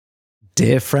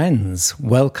Dear friends,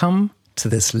 welcome to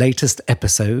this latest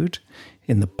episode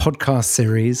in the podcast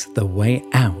series, The Way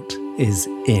Out is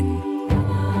In.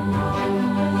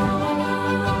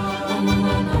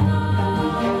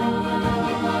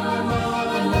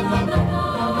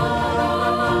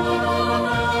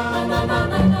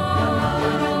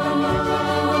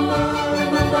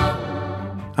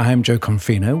 I am Joe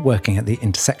Confino, working at the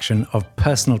intersection of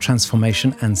personal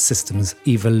transformation and systems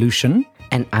evolution.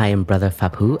 And I am Brother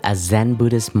Phap a Zen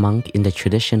Buddhist monk in the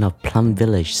tradition of Plum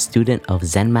Village, student of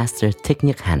Zen Master Thich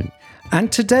Nhat Hanh. And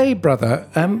today, brother,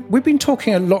 we've been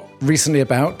talking a lot recently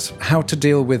about how to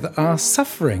deal with our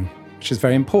suffering, which is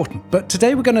very important. But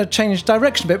today we're going to change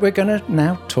direction a bit. We're going to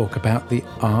now talk about the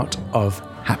art of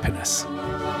happiness.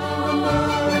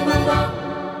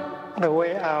 The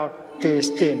way out is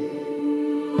in.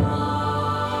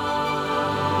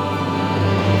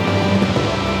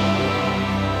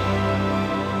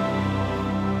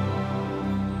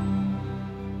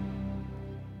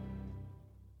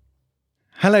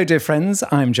 Hello, dear friends.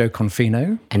 I'm Joe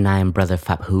Confino. And I am Brother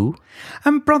Phap.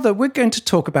 And brother, we're going to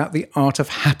talk about the art of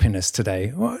happiness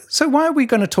today. So why are we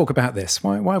going to talk about this?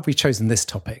 Why have we chosen this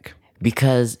topic?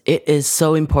 Because it is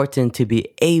so important to be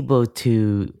able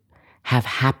to have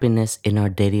happiness in our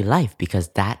daily life, because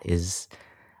that is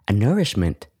a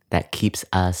nourishment that keeps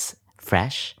us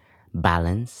fresh,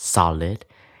 balanced, solid,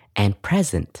 and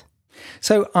present.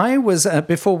 So I was,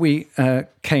 before we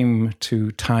came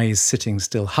to Thai's Sitting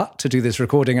Still Hut to do this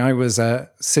recording, I was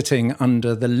sitting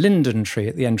under the linden tree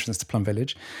at the entrance to Plum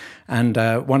Village. And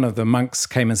one of the monks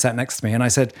came and sat next to me. And I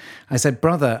said,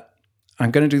 brother,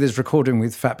 I'm going to do this recording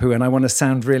with Phap and I want to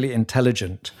sound really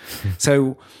intelligent.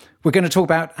 So we're going to talk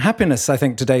about happiness, I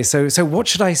think, today. So what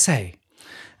should I say?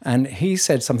 And he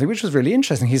said something which was really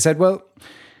interesting. He said, well,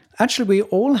 actually, we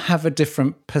all have a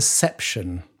different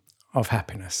perception of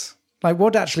happiness. Like,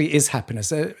 what actually is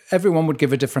happiness? Everyone would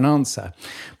give a different answer.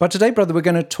 But today, brother, we're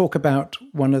going to talk about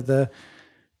one of the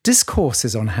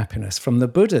discourses on happiness from the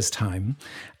Buddha's time.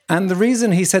 And the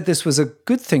reason he said this was a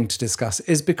good thing to discuss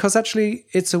is because actually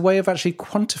it's a way of actually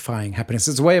quantifying happiness.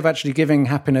 It's a way of actually giving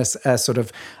happiness a sort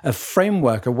of a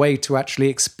framework, a way to actually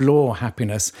explore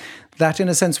happiness that, in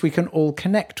a sense, we can all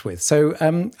connect with. So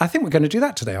I think we're going to do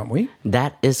that today, aren't we?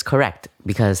 That is correct,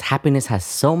 because happiness has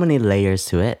so many layers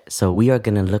to it. So we are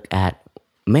going to look at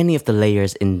many of the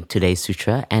layers in today's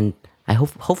sutra, and I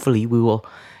hopefully we will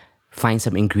find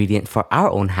some ingredient for our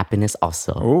own happiness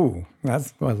also. Oh,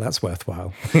 that's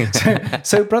worthwhile.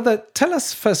 so, brother, tell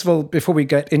us, first of all, before we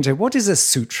get into what is a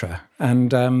sutra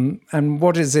and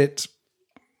what is it,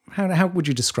 how would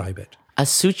you describe it? A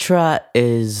sutra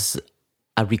is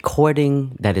a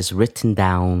recording that is written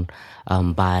down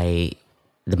by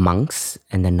the monks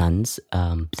and the nuns,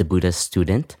 the Buddha's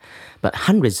student, but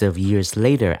hundreds of years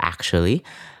later, actually,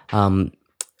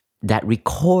 that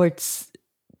records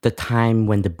the time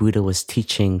when the Buddha was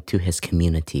teaching to his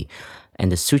community.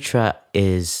 And the sutra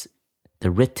is the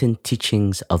written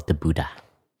teachings of the Buddha.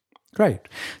 Great.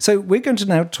 So we're going to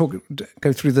now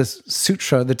go through the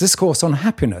sutra, the discourse on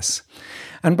happiness.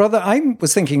 And brother, I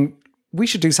was thinking we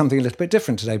should do something a little bit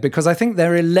different today, because I think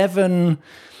there are 11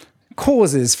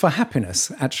 causes for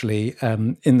happiness, actually,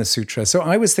 in the sutra. So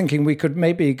I was thinking we could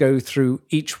maybe go through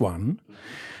each one,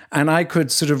 and I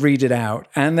could sort of read it out,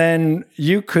 and then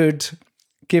you could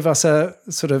give us a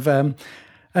sort of an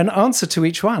answer to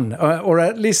each one, or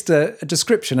at least a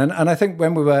description. And I think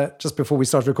when we were, just before we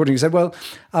started recording, you said, well,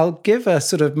 I'll give a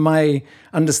sort of my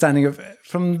understanding of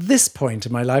from this point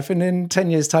in my life, and in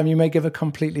 10 years' time, you may give a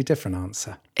completely different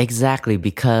answer. Exactly,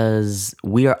 because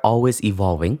we are always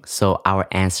evolving. So our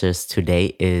answers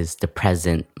today is the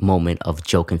present moment of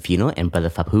Joe Confino and Brother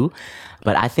Phap.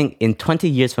 But I think in 20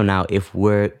 years from now, if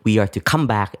we are to come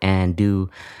back and do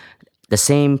the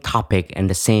same topic and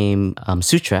the same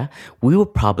sutra, we will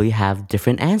probably have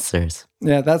different answers.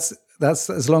 Yeah, that's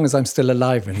as long as I'm still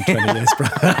alive in 20 years,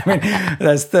 brother. I mean,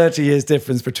 there's 30 years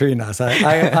difference between us.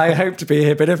 I hope to be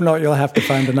here, but if not, you'll have to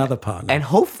find another partner. And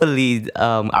hopefully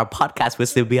our podcast will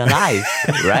still be alive,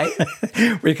 right?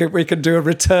 We could do a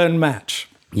return match.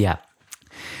 Yeah.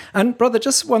 And brother,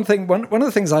 just one thing, one of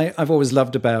the things I've always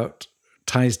loved about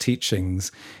Thai's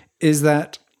teachings is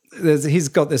that he's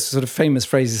got this sort of famous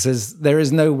phrase. He says, there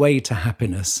is no way to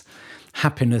happiness.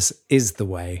 Happiness is the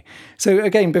way. So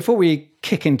again, before we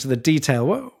kick into the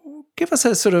detail, give us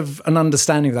a sort of an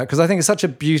understanding of that, because I think it's such a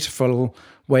beautiful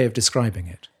way of describing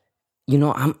it. You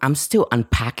know, I'm still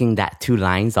unpacking that two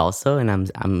lines also,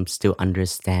 and I'm still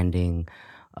understanding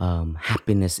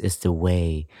happiness is the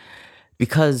way.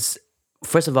 Because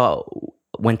first of all,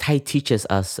 when Thai teaches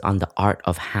us on the art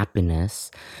of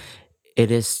happiness, it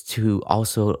is to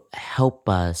also help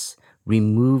us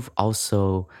remove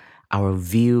also our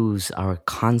views, our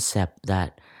concept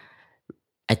that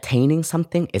attaining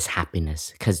something is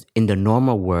happiness. Because in the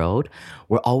normal world,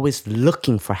 we're always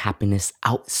looking for happiness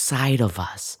outside of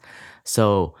us.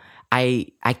 So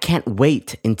I can't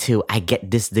wait until I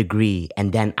get this degree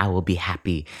and then I will be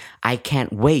happy. I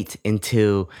can't wait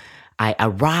until I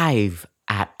arrive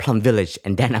at Plum Village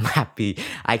and then I'm happy.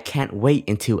 I can't wait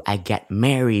until I get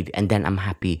married and then I'm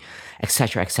happy,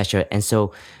 etc., etc. And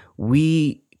so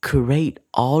we create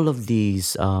all of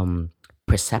these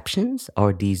perceptions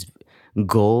or these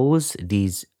goals,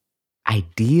 these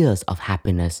ideas of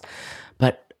happiness.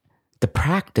 But the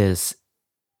practice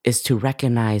is to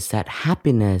recognize that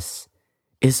happiness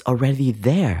is already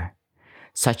there,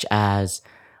 such as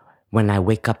when I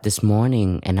wake up this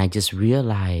morning and I just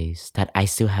realize that I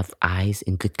still have eyes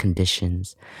in good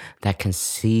conditions that can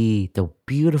see the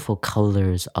beautiful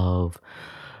colors of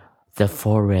the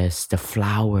forest, the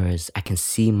flowers. I can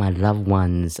see my loved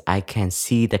ones. I can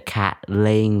see the cat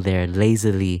laying there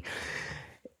lazily.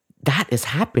 That is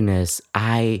happiness.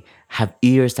 I have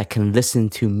ears that can listen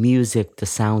to music, the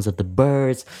sounds of the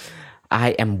birds. I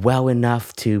am well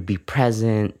enough to be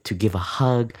present, to give a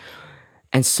hug.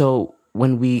 And so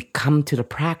when we come to the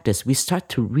practice, we start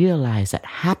to realize that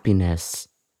happiness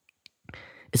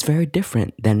is very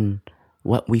different than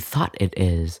what we thought it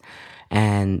is.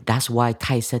 And that's why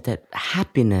Thay said that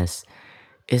happiness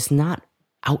is not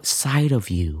outside of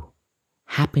you.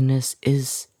 Happiness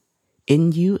is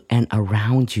in you and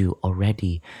around you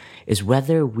already. Is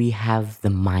whether we have the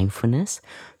mindfulness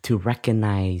to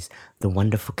recognize the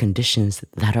wonderful conditions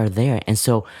that are there. And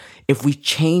so if we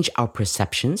change our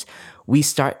perceptions, we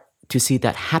start to see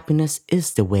that happiness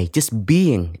is the way. Just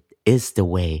being is the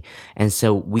way. And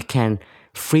so we can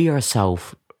free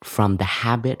ourselves from the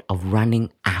habit of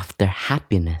running after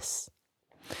happiness.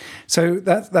 So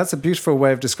that's a beautiful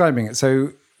way of describing it.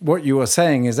 So what you are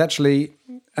saying is actually,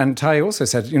 and Thay also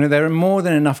said, there are more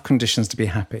than enough conditions to be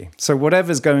happy. So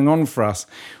whatever's going on for us,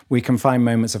 we can find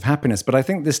moments of happiness. But I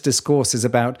think this discourse is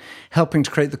about helping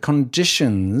to create the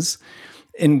conditions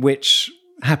in which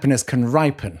happiness can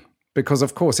ripen. Because,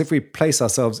 of course, if we place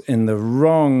ourselves in the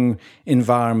wrong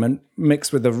environment,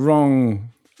 mixed with the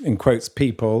wrong, in quotes,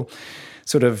 people,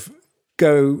 sort of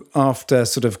go after,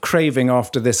 sort of craving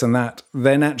after this and that,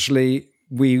 then actually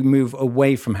we move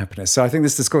away from happiness. So I think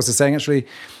this discourse is saying, actually,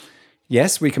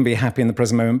 yes, we can be happy in the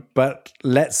present moment, but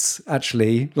let's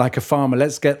actually, like a farmer,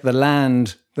 let's get the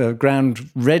land, the ground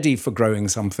ready for growing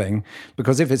something.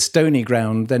 Because if it's stony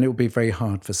ground, then it will be very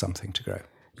hard for something to grow.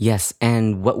 Yes,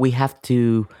 and what we have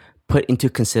to put into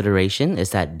consideration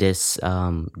is that this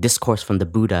discourse from the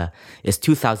Buddha is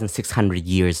 2,600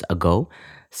 years ago.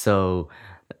 So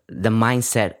the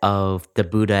mindset of the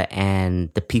Buddha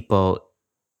and the people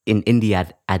in India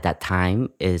at that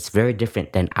time is very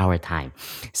different than our time.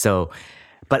 So,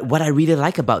 but what I really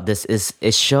like about this is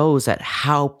it shows that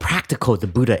how practical the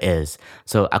Buddha is.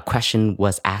 So a question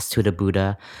was asked to the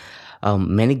Buddha.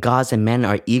 Many gods and men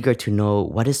are eager to know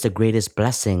what is the greatest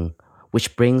blessing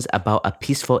which brings about a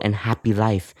peaceful and happy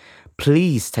life.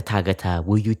 Please, Tathagata,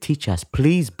 will you teach us?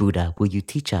 Please, Buddha, will you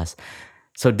teach us?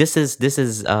 So this is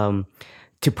to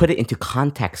put it into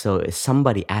context. So it's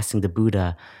somebody asking the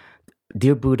Buddha,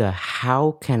 dear Buddha,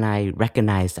 how can I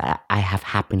recognize that I have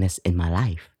happiness in my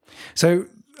life? So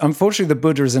unfortunately, the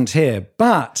Buddha isn't here,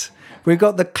 but we've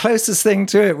got the closest thing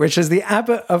to it, which is the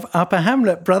abbot of Upper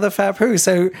Hamlet, Brother Phap Huu.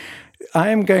 So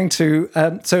I am going to,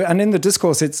 and in the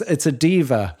discourse, it's a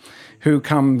diva who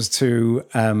comes to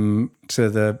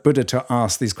the Buddha to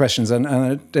ask these questions. And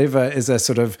a deva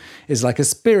is like a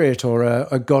spirit or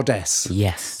a goddess.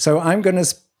 Yes. So I'm going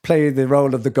to play the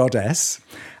role of the goddess,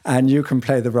 and you can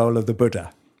play the role of the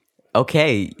Buddha.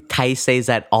 Okay. Thay says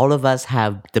that all of us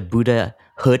have the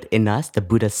Buddhahood in us, the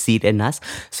Buddha seed in us.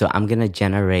 So I'm going to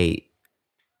generate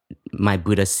my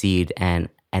Buddha seed and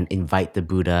invite the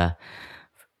Buddha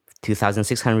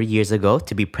 2,600 years ago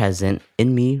to be present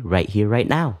in me right here, right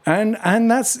now. And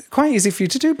that's quite easy for you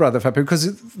to do, Brother Phap,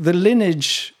 because the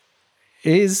lineage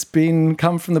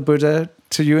come from the Buddha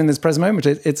to you in this present moment.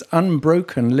 It's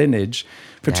unbroken lineage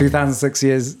for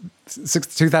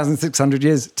 2,600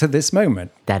 years to this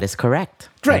moment. That is correct.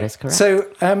 Great. That is correct. So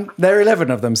there are 11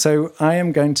 of them. So I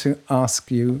am going to ask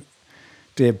you,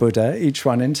 dear Buddha, each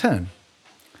one in turn.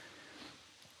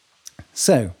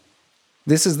 So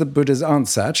this is the Buddha's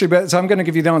answer. Actually, so I'm going to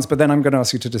give you the answer, but then I'm going to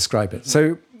ask you to describe it.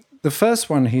 So the first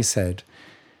one, he said,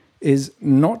 is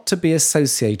not to be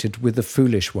associated with the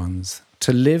foolish ones,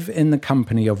 to live in the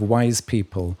company of wise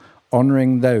people,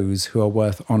 honoring those who are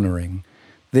worth honoring.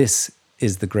 This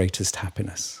is the greatest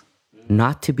happiness.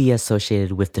 Not to be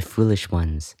associated with the foolish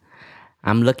ones.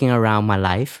 I'm looking around my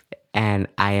life and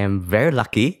I am very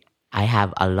lucky. I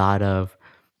have a lot of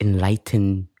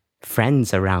enlightened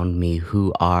friends around me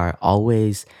who are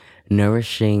always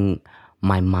nourishing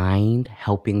my mind,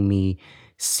 helping me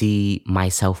see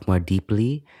myself more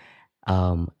deeply,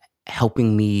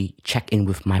 helping me check in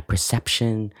with my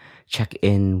perception, check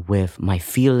in with my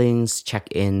feelings, check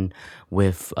in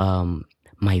with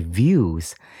my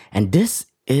views. And this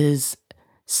is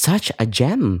such a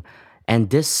gem. And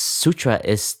this sutra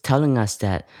is telling us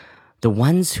that the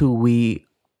ones who we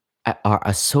are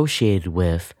associated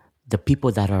with, the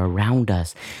people that are around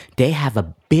us, they have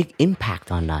a big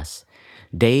impact on us.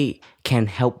 They can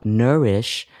help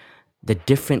nourish the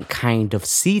different kind of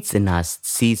seeds in us,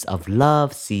 seeds of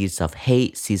love, seeds of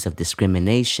hate, seeds of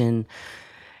discrimination.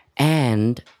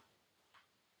 And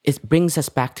it brings us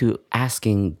back to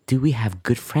asking, do we have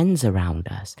good friends around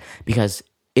us? Because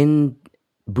in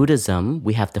Buddhism,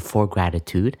 we have the 4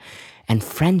 gratitude, and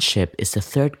friendship is the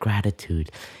 3rd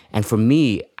gratitude. And for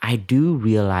me, I do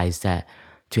realize that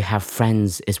to have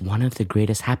friends is one of the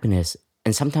greatest happiness.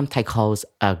 And sometimes I call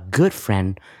a good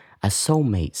friend a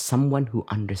soulmate, someone who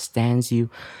understands you,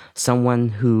 someone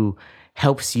who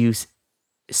helps you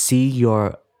see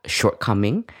your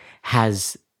shortcoming,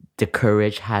 has the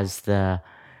courage, has the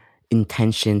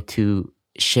intention to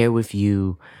share with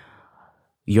you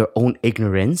your own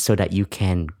ignorance so that you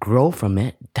can grow from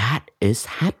it. That is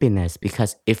happiness,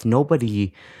 because if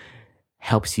nobody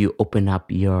helps you open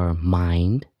up your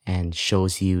mind and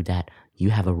shows you that you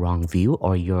have a wrong view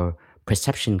or your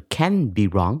perception can be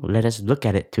wrong, let us look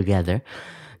at it together,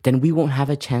 then we won't have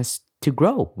a chance to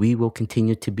grow. We will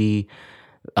continue to be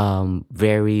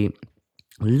very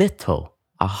little.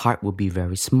 Our heart will be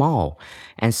very small.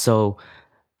 And so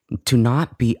to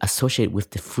not be associated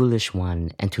with the foolish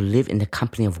one and to live in the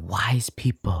company of wise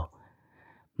people,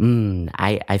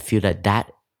 I feel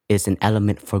that is an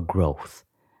element for growth.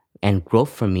 And growth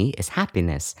for me is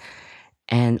happiness.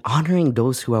 And honoring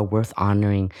those who are worth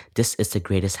honoring, this is the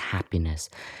greatest happiness.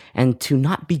 And to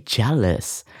not be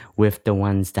jealous with the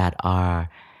ones that are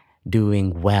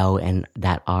doing well and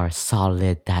that are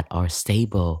solid, that are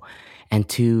stable, and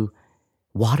to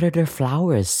water their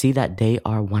flowers, see that they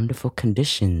are wonderful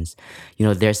conditions. You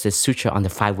know, there's this sutra on the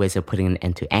 5 ways of putting an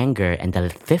end to anger, and the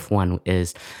 5th one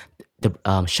is the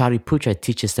Shariputra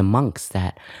teaches the monks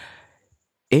that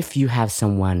if you have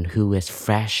someone who is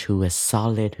fresh, who is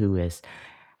solid, who is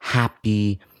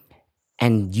happy,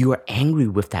 and you are angry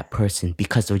with that person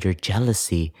because of your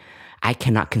jealousy, I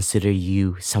cannot consider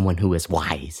you someone who is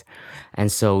wise.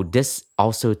 And so this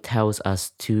also tells us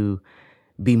to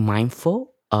be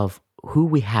mindful of who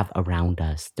we have around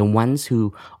us. The ones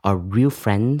who are real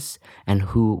friends and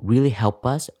who really help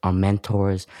us, our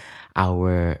mentors,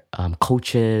 our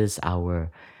coaches,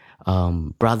 our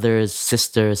brothers,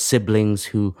 sisters, siblings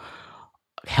who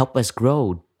help us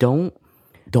grow. Don't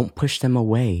push them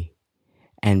away,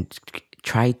 and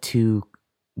try to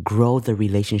grow the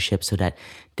relationship so that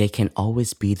they can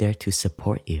always be there to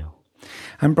support you.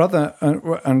 And brother,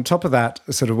 on top of that,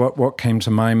 sort of what came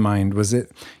to my mind was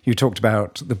you talked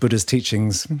about the Buddha's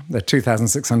teachings, they're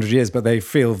 2,600 years, but they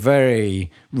feel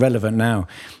very relevant now.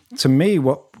 To me,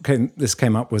 this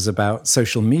came up was about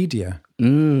social media.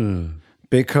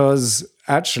 Because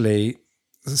actually,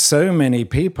 so many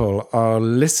people are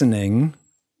listening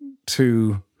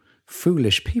to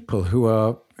foolish people who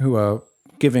are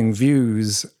giving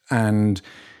views and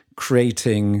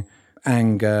creating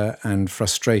anger and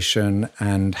frustration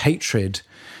and hatred.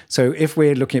 So if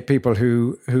we're looking at people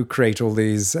who create all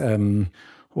these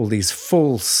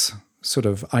false sort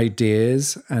of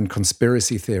ideas and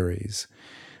conspiracy theories,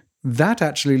 that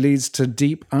actually leads to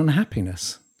deep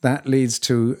unhappiness. That leads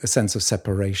to a sense of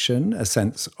separation, a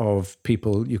sense of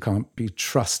people you can't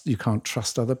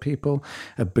trust other people,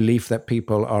 a belief that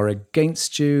people are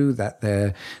against you, that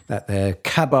they're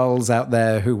cabals out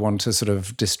there who want to sort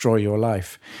of destroy your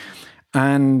life.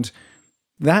 And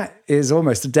that is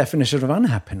almost a definition of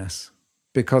unhappiness,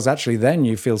 because actually then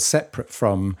you feel separate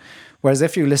from, whereas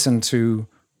if you listen to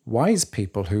wise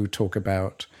people who talk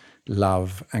about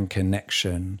love and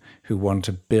connection, who want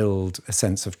to build a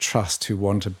sense of trust, who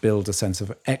want to build a sense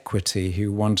of equity,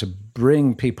 who want to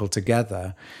bring people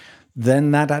together,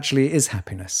 then that actually is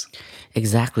happiness.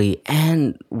 Exactly.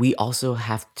 And we also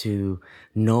have to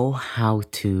know how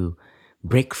to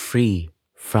break free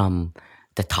from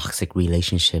the toxic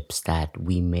relationships that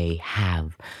we may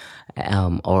have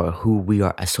or who we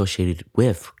are associated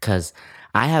with. Because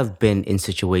I have been in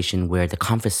situations where the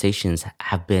conversations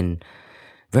have been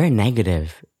very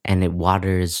negative and it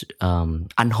waters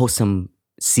unwholesome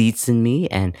seeds in me,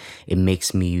 and it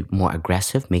makes me more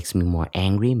aggressive, makes me more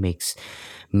angry, makes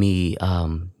me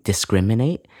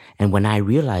discriminate. And when I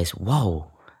realized,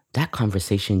 whoa, that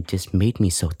conversation just made me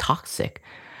so toxic,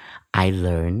 I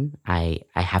learn, I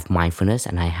have mindfulness,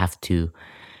 and I have to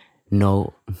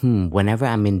know, whenever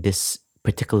I'm in this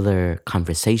particular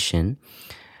conversation,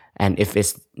 and if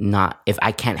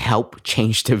I can't help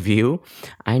change the view,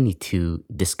 I need to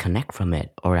disconnect from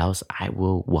it, or else I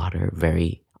will water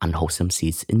very unwholesome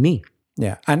seeds in me.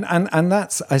 Yeah, and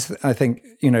that's, I think,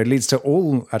 it leads to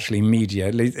all, actually, media.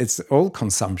 It's all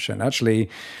consumption. Actually,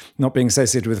 not being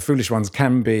associated with the foolish ones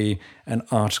can be an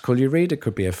article you read. It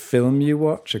could be a film you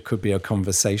watch. It could be a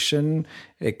conversation.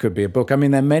 It could be a book. I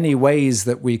mean, there are many ways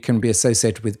that we can be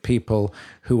associated with people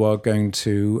who are going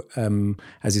to,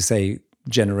 as you say,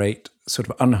 generate sort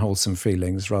of unwholesome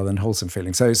feelings rather than wholesome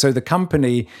feelings. So the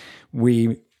company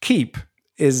we keep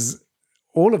is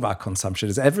all of our consumption,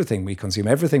 is everything we consume,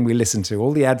 everything we listen to,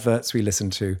 all the adverts we listen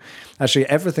to, actually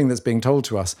everything that's being told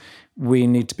to us. We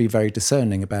need to be very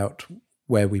discerning about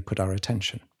where we put our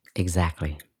attention.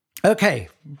 Exactly. Okay,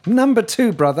 number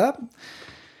 2, brother.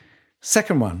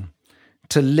 Second one,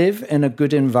 to live in a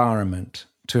good environment,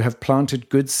 to have planted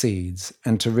good seeds,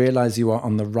 and to realize you are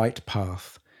on the right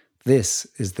path. This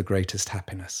is the greatest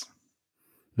happiness.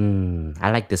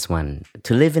 I like this one.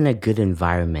 To live in a good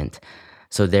environment.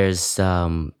 So there's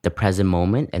the present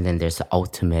moment, and then there's the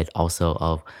ultimate also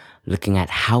of looking at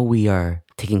how we are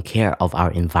taking care of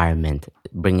our environment,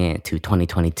 bringing it to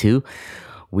 2022.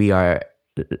 We are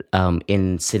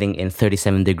sitting in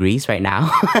 37 degrees right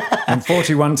now. And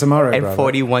 41 tomorrow, And brother.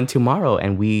 41 tomorrow.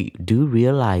 And we do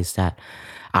realize that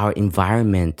our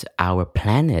environment, our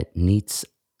planet needs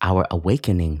our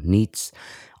awakening, needs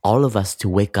all of us to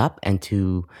wake up and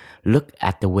to look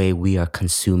at the way we are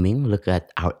consuming, look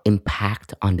at our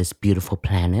impact on this beautiful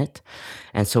planet.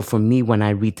 And so for me, when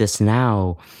I read this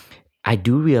now, I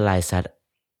do realize that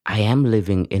I am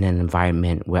living in an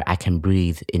environment where I can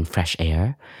breathe in fresh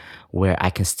air, where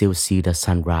I can still see the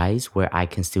sunrise, where I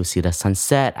can still see the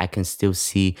sunset, I can still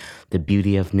see the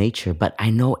beauty of nature, but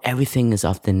I know everything is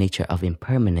of the nature of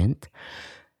impermanent.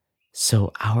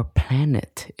 So our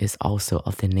planet is also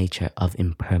of the nature of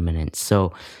impermanence.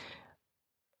 So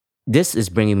this is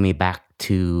bringing me back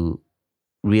to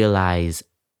realize,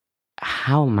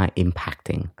 how am I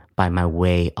impacting by my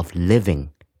way of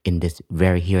living in this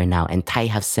very here and now? And Thay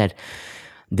have said,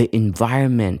 the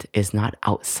environment is not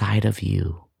outside of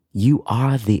you. You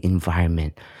are the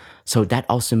environment. So that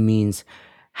also means,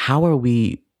 how are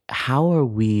we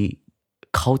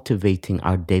cultivating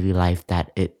our daily life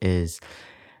that it is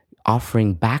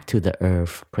offering back to the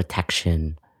earth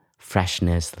protection,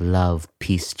 freshness, love,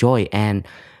 peace, joy? And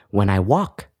when I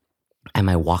walk, am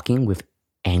I walking with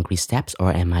angry steps,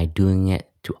 or am I doing it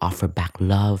to offer back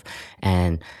love?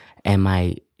 And am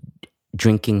I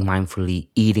drinking mindfully,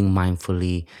 eating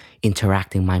mindfully,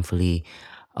 interacting mindfully,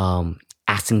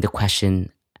 asking the question,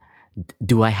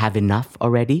 do I have enough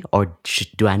already, or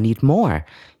do I need more?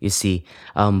 You see,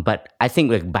 but I think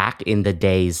like back in the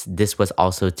days, this was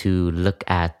also to look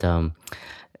at the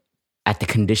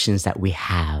conditions that we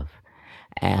have,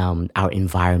 our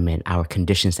environment, our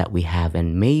conditions that we have,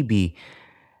 and maybe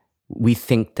we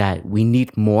think that we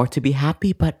need more to be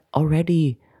happy, but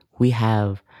already we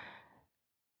have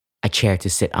a chair to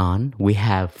sit on, we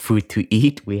have food to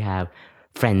eat, we have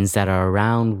friends that are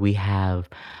around, we have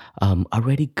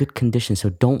already good conditions. So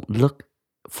don't look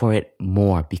for it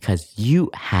more, because you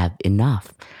have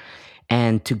enough.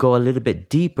 And to go a little bit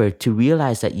deeper, to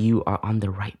realize that you are on the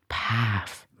right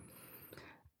path.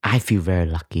 I feel very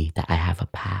lucky that I have a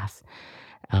path.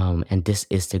 And this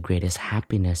is the greatest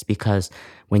happiness, because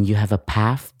when you have a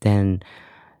path, then,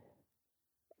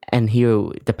 and here,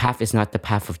 the path is not the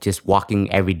path of just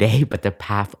walking every day, but the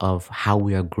path of how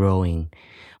we are growing.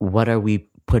 What are we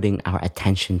putting our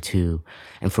attention to?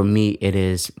 And for me, it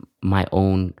is my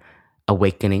own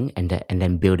awakening, and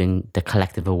then building the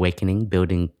collective awakening,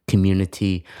 building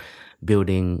community,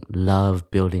 building love,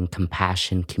 building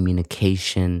compassion,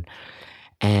 communication.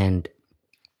 And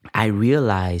I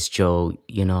realized, Joe,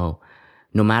 no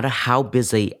matter how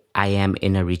busy I am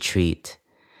in a retreat,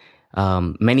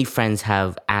 many friends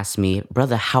have asked me,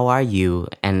 brother, how are you?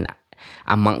 And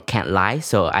a monk can't lie,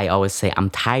 so I always say I'm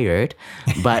tired,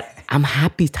 but I'm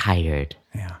happy tired.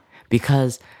 Yeah.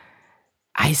 Because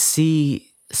I see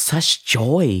such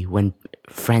joy when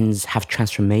friends have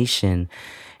transformation,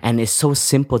 and it's so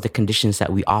simple, the conditions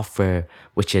that we offer,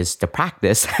 which is the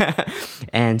practice.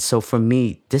 And so for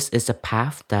me, this is a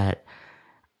path that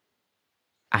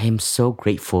I am so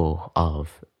grateful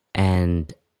of.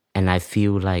 And And I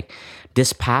feel like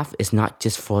this path is not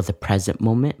just for the present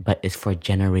moment, but it's for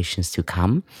generations to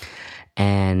come.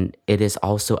 And it is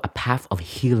also a path of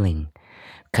healing.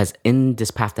 Because in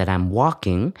this path that I'm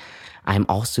walking, I'm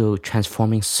also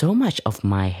transforming so much of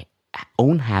my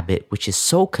own habit, which is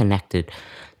so connected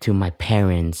to my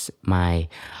parents, my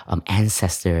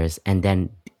ancestors, and then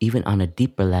even on a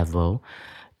deeper level,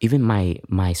 even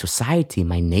my society,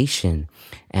 my nation,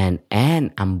 and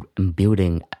I'm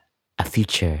building a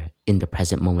future in the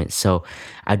present moment. So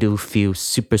I do feel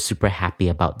super, super happy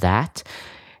about that,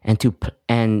 and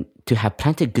to have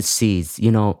planted good seeds.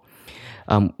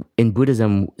 In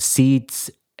Buddhism,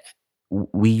 seeds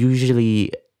we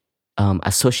usually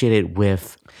associate it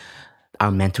with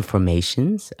our mental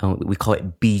formations. We call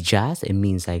it bijas. It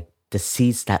means like the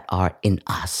seeds that are in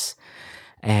us,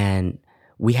 and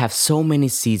we have so many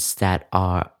seeds that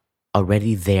are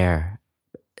already there,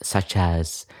 such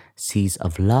as seeds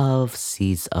of love,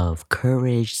 seeds of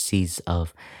courage, seeds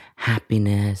of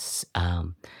happiness,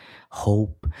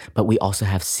 hope. But we also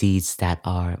have seeds that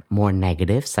are more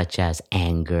negative, such as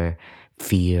anger,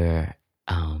 fear,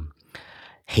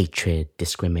 hatred,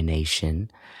 discrimination.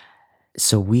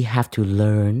 So we have to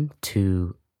learn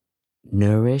to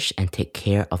nourish and take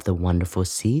care of the wonderful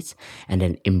seeds, and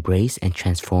then embrace and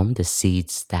transform the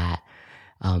seeds that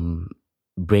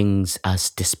brings us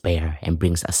despair and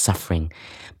brings us suffering.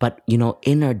 But,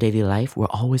 in our daily life, we're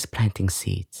always planting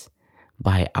seeds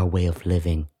by our way of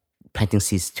living, planting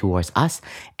seeds towards us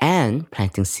and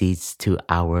planting seeds to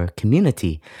our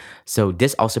community. So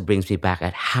this also brings me back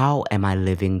at how am I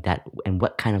living that, and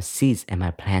what kind of seeds am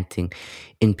I planting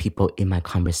in people, in my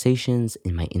conversations,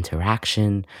 in my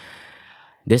interaction.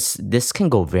 This can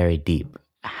go very deep.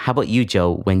 How about you,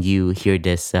 Joe? When you hear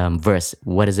this verse,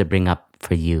 what does it bring up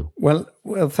for you? Well,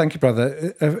 thank you,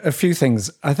 brother. A few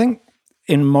things. I think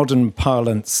in modern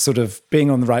parlance, sort of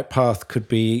being on the right path could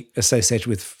be associated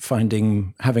with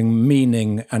having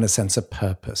meaning and a sense of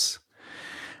purpose.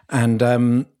 And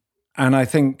I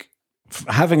think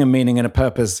having a meaning and a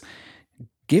purpose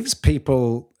gives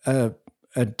people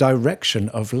a direction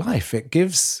of life. It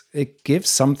gives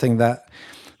something that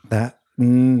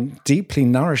deeply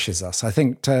nourishes us. I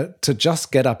think to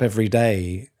just get up every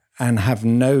day and have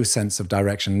no sense of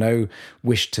direction, no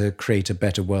wish to create a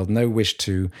better world, no wish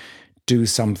to do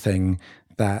something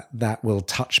that will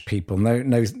touch people,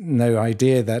 no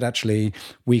idea that actually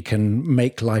we can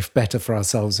make life better for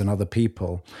ourselves and other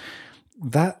people.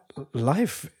 That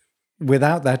life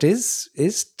without that is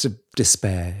to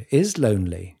despair, is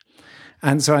lonely.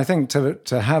 And so I think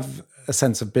to have a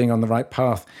sense of being on the right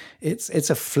path, it's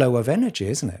a flow of energy,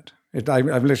 isn't it?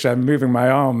 I'm moving my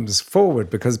arms forward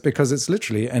because it's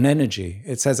literally an energy.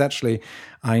 It says, actually,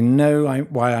 I know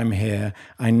why I'm here.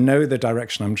 I know the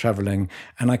direction I'm traveling,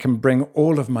 and I can bring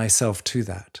all of myself to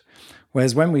that.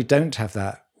 Whereas when we don't have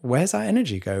that, where's our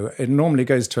energy go? It normally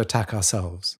goes to attack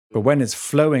ourselves. But when it's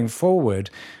flowing forward,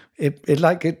 it's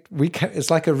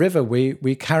like a river.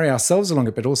 We carry ourselves along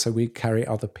it, but also we carry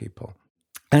other people.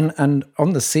 And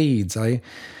on the seeds, that's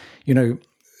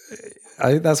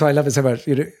why I love it so much.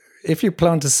 If you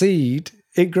plant a seed,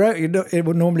 it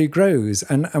normally grows.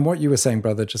 And what you were saying,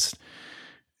 brother, just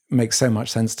makes so much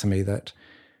sense to me that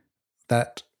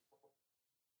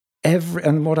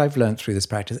and what I've learned through this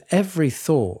practice, every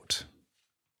thought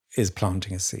is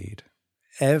planting a seed.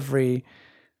 Every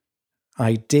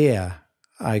idea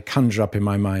I conjure up in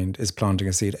my mind is planting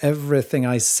a seed. Everything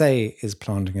I say is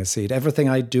planting a seed. Everything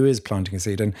I do is planting a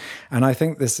seed. And I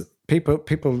think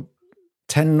people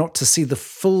tend not to see the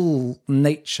full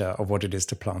nature of what it is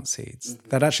to plant seeds. Mm-hmm.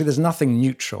 That actually there's nothing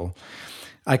neutral.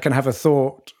 I can have a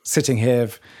thought sitting here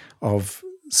of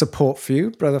support for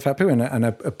you, Brother Phap Huu, and an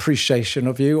appreciation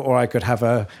of you, or I could have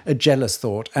a jealous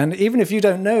thought. And even if you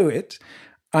don't know it,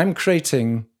 I'm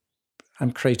creating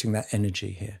that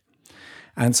energy here.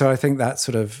 And so I think that's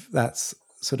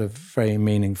sort of very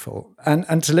meaningful.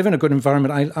 And to live in a good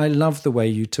environment, I love the way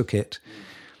you took it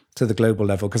to the global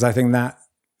level, because I think that,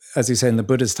 as you say, in the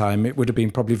Buddha's time, it would have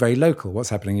been probably very local. What's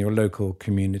happening in your local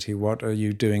community? What are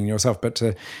you doing yourself? But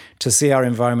to see our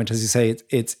environment, as you say,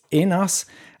 it's in us,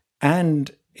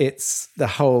 and it's the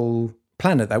whole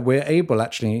planet, that we're able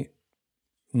actually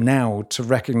now to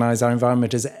recognize our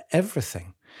environment as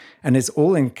everything. And it's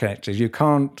all interconnected. You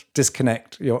can't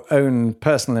disconnect your own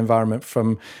personal environment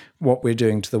from what we're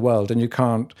doing to the world, and you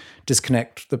can't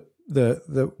disconnect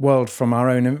the world from our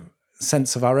own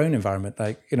sense of our own environment.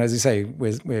 Like, as you say,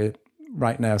 we're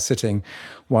right now sitting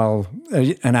while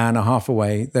an hour and a half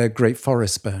away, there are great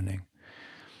forests burning.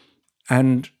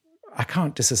 And I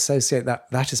can't disassociate that.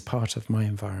 That is part of my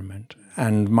environment.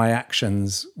 And my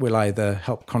actions will either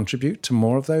help contribute to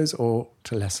more of those or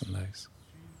to lessen those.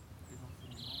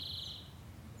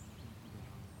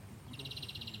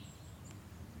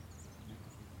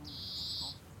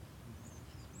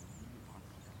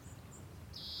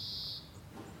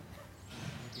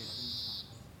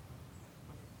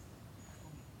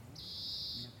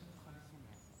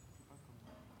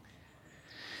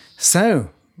 So,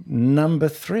 number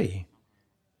 3,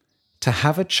 to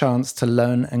have a chance to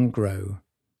learn and grow,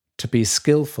 to be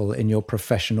skillful in your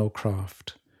professional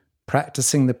craft,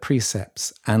 practicing the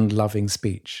precepts and loving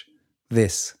speech.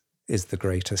 This is the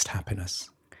greatest happiness.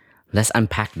 Let's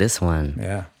unpack this one.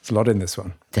 Yeah, there's a lot in this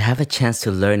one. To have a chance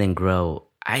to learn and grow.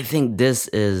 I think this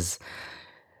is,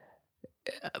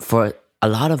 for a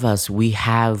lot of us, we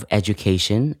have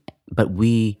education, but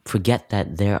we forget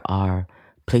that there are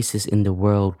places in the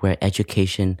world where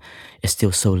education is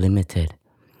still so limited.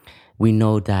 We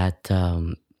know that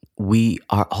we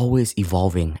are always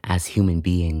evolving as human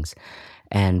beings.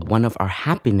 And one of our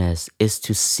happiness is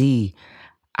to see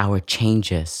our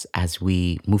changes as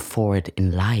we move forward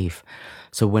in life.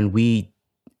 So when we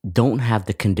don't have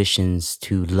the conditions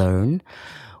to learn,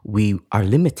 we are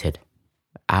limited.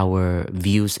 Our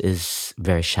views is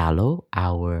very shallow.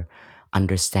 Our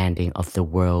understanding of the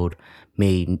world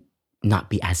may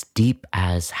not be as deep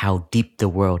as how deep the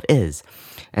world is.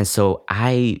 And so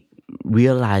I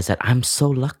realize that I'm so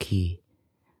lucky.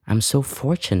 I'm so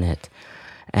fortunate.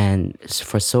 And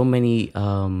for so many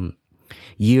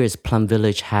years, Plum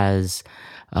Village has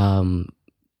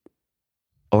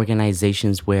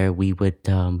organizations where we would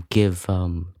give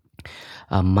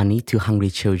money to hungry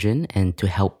children and to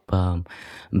help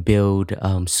build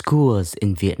schools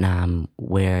in Vietnam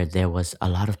where there was a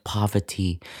lot of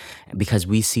poverty, because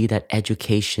we see that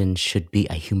education should be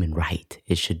a human right.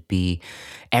 It should be,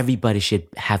 everybody should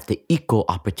have the equal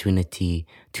opportunity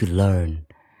to learn.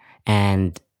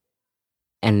 And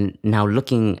now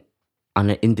looking on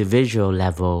an individual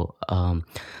level,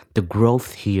 the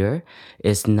growth here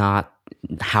is not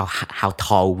how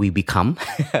tall we become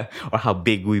or how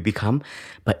big we become,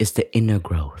 but it's the inner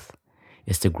growth.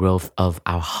 It's the growth of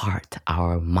our heart,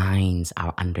 our minds,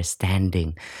 our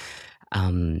understanding,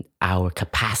 our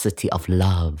capacity of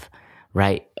love,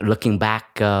 right? Looking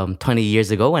back 20 years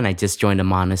ago when I just joined a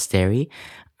monastery,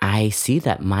 I see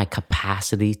that my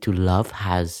capacity to love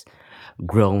has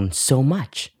grown so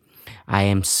much. I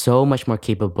am so much more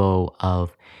capable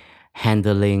of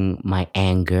handling my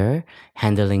anger,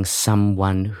 handling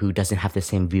someone who doesn't have the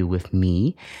same view with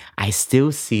me. I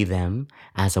still see them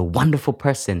as a wonderful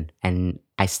person, and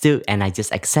I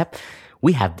just accept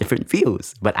we have different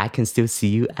views, but I can still see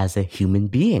you as a human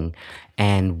being.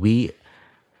 And we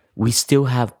still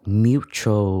have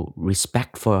mutual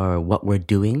respect for what we're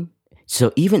doing.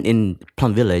 So even in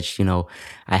Plum Village,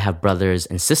 I have brothers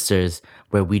and sisters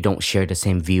where we don't share the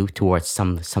same view towards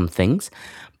some things,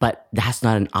 but that's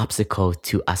not an obstacle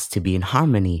to us to be in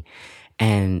harmony.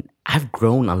 And I've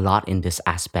grown a lot in this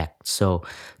aspect. So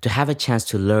to have a chance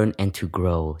to learn and to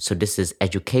grow. So this is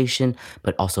education,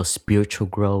 but also spiritual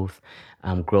growth,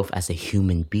 growth as a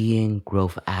human being,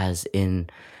 growth as in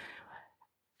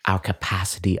our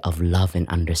capacity of love and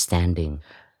understanding.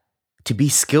 To be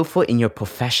skillful in your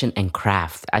profession and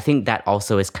craft. I think that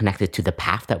also is connected to the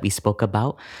path that we spoke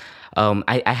about.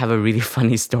 I have a really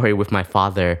funny story with my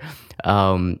father.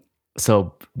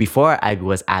 So before I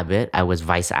was abbot, I was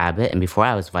vice abbot. And before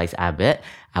I was vice abbot,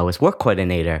 I was work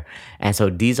coordinator. And so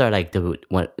these are like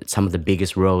some of the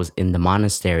biggest roles in the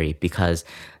monastery, because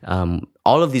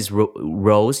all of these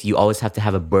roles, you always have to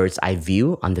have a bird's eye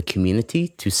view on the community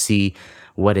to see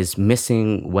what is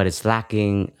missing, what is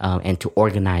lacking, and to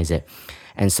organize it.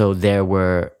 And so there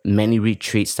were many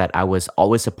retreats that I was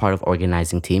always a part of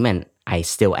organizing team, and I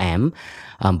still am.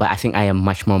 But I think I am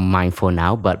much more mindful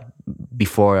now. But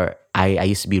before, I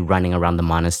used to be running around the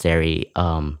monastery,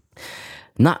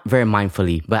 not very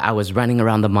mindfully, but I was running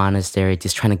around the monastery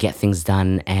just trying to get things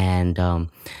done. And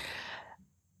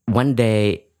one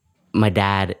day, my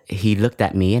dad, he looked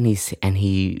at me and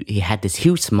he had this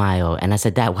huge smile. And I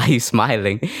said, "Dad, why are you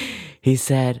smiling?" He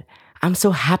said, "I'm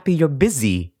so happy you're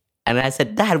busy." And I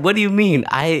said, "Dad, what do you mean?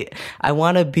 I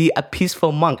want to be a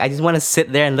peaceful monk. I just want to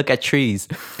sit there and look at trees."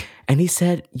 And he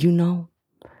said,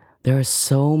 there are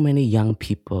so many young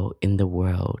people in the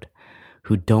world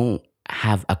who don't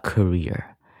have a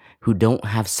career, who don't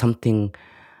have something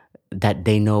that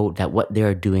they know that what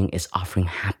they're doing is offering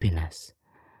happiness.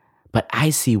 But I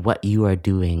see what you are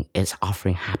doing is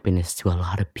offering happiness to a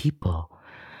lot of people.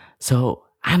 So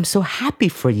I'm so happy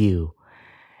for you.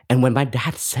 And when my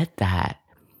dad said that,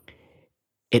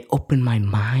 it opened my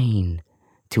mind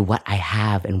to what I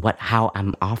have and how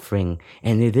I'm offering.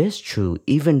 And it is true,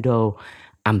 even though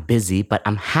I'm busy, but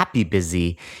I'm happy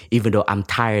busy, even though I'm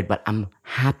tired, but I'm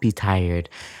happy tired.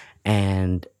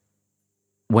 And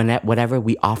whatever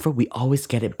we offer, we always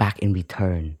get it back in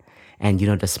return. And,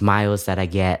 the smiles that I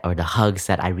get or the hugs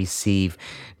that I receive,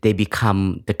 they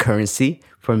become the currency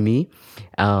for me.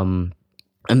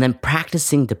 And then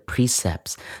practicing the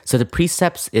precepts. So the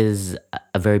precepts is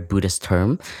a very Buddhist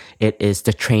term. It is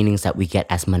the trainings that we get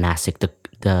as monastic,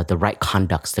 the right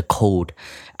conducts, the code.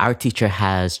 Our teacher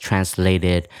has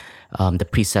translated the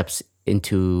precepts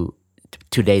into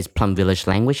today's Plum Village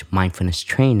language, mindfulness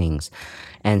trainings.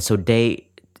 And so they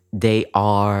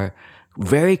are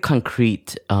very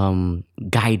concrete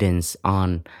guidance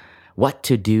on what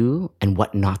to do and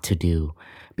what not to do.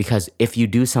 Because if you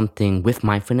do something with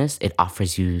mindfulness, it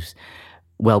offers you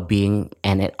well-being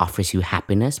and it offers you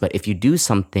happiness. But if you do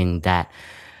something that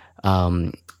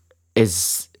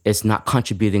is not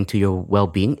contributing to your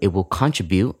well-being, it will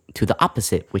contribute to the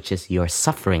opposite, which is your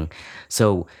suffering.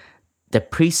 So the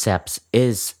precepts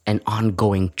is an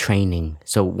ongoing training.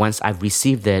 So once I've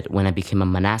received it, when I became a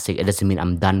monastic, it doesn't mean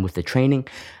I'm done with the training.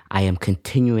 I am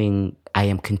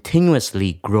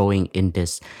continuously growing in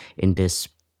this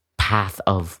path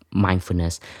of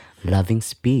mindfulness. Loving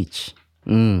speech.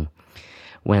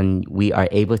 When we are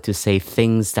able to say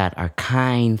things that are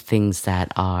kind, things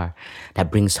that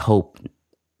brings hope,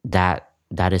 that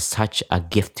is such a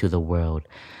gift to the world.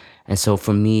 And so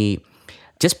for me,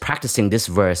 just practicing this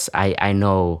verse, I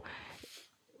know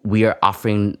we are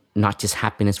offering not just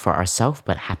happiness for ourselves,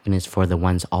 but happiness for the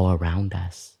ones all around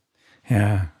us.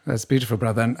 Yeah, that's beautiful,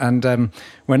 brother. And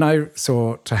when I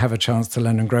sought to have a chance to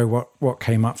learn and grow, what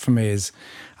came up for me is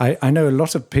I know a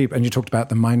lot of people, and you talked about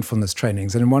the mindfulness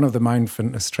trainings, and in one of the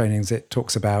mindfulness trainings, it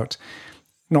talks about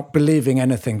not believing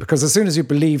anything, because as soon as you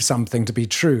believe something to be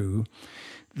true,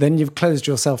 then you've closed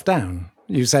yourself down.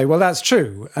 You say, well, that's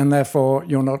true, and therefore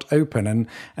you're not open.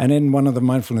 And in one of the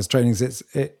mindfulness trainings,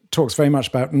 it talks very much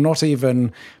about not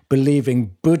even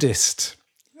believing Buddhist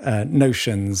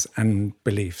notions and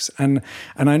beliefs. And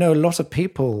I know a lot of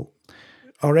people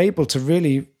are able to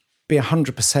really be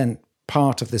 100%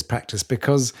 part of this practice,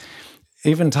 because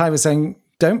even Thai was saying,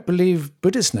 don't believe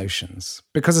Buddhist notions,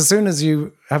 because as soon as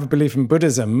you have a belief in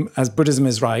Buddhism, as Buddhism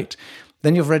is right,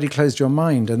 then you've already closed your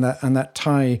mind. And that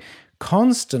Thai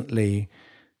constantly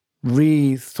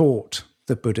rethought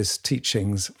the Buddhist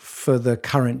teachings for the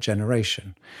current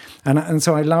generation. And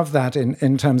so I love that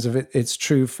in terms of it's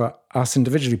true for us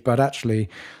individually, but actually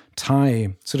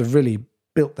Thai sort of really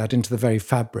built that into the very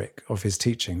fabric of his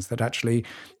teachings, that actually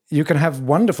you can have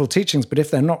wonderful teachings, but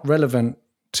if they're not relevant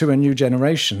to a new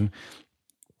generation,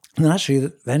 then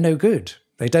actually they're no good.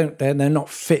 They're not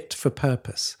fit for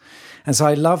purpose. And so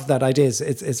I love that idea.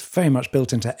 It's very much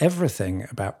built into everything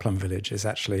about Plum Village, is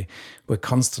actually we're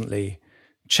constantly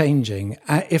changing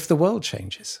if the world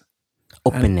changes.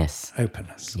 Openness.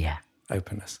 Yeah.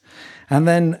 Openness. And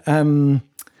then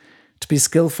to be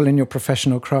skillful in your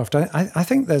professional craft, I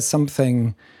think there's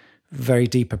something very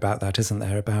deep about that, isn't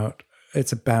there?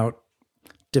 It's about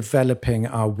developing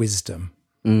our wisdom.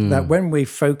 That when we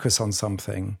focus on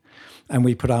something and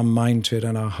we put our mind to it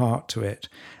and our heart to it,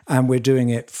 and we're doing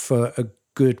it for a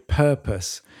good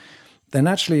purpose, then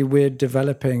actually we're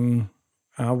developing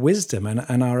our wisdom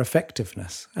and our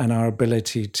effectiveness and our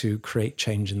ability to create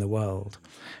change in the world.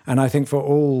 And I think for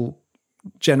all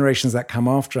generations that come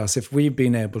after us, if we've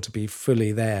been able to be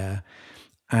fully there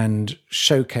and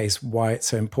showcase why it's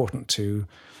so important to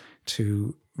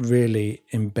really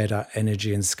embed our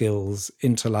energy and skills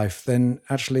into life, then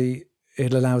actually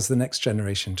it allows the next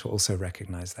generation to also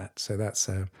recognize that. So that's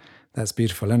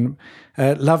beautiful. And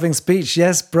loving speech,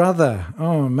 yes, brother.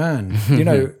 Oh man,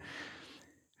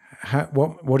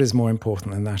 what is more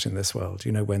important than that in this world?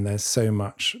 When there's so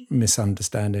much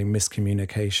misunderstanding,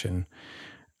 miscommunication.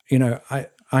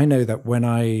 I know that when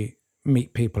I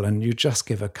meet people and you just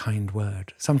give a kind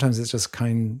word, sometimes it's just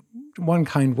one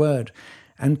kind word,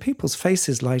 and people's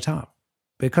faces light up,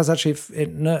 because actually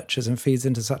it nurtures and feeds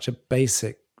into such a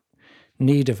basic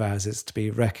need of ours, is to be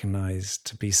recognized,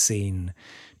 to be seen,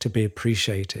 to be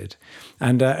appreciated.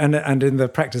 And in the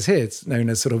practice here, it's known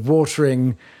as sort of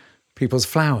watering people's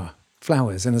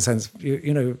flowers, in a sense.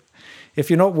 If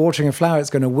you're not watering a flower, it's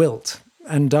going to wilt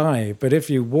and die. But if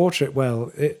you water it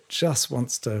well, it just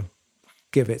wants to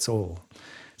give its all.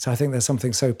 So I think there's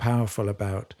something so powerful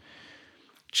about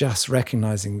just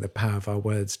recognizing the power of our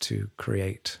words to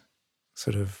create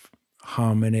sort of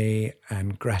harmony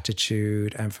and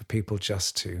gratitude, and for people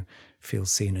just to feel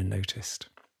seen and noticed.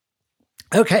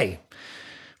 Okay,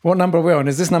 What number are we on?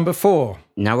 Is this number 4?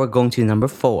 Now we're going to number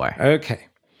 4. Okay.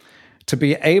 To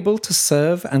be able to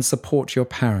serve and support your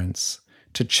parents,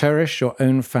 to cherish your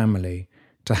own family,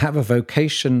 to have a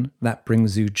vocation that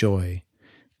brings you joy.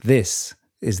 This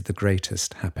is the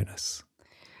greatest happiness.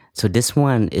 So this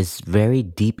one is very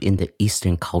deep in the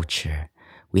Eastern culture.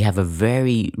 We have a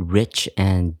very rich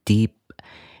and deep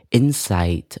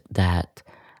insight that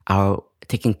our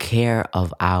taking care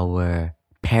of our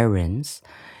parents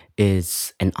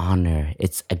is an honor.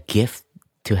 It's a gift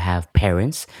to have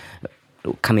parents.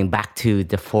 Coming back to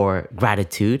the 4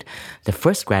 gratitude, the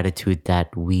first gratitude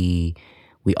that we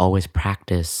always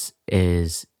practice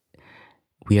is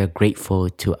we are grateful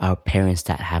to our parents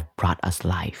that have brought us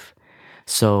life.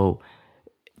 So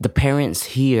the parents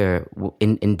here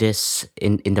in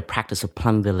the practice of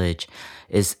Plum Village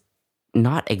is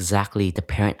not exactly the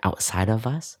parent outside of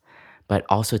us, but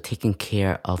also taking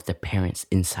care of the parents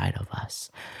inside of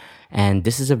us. And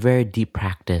this is a very deep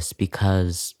practice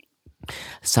because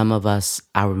some of us,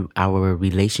 our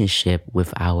relationship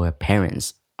with our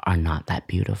parents are not that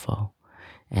beautiful.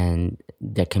 And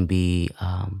there can be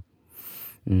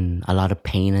a lot of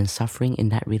pain and suffering in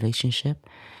that relationship.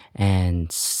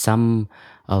 And some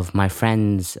of my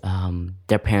friends,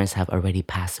 their parents have already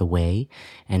passed away,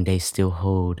 and they still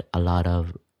hold a lot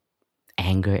of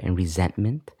anger and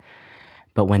resentment.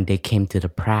 But when they came to the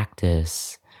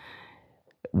practice,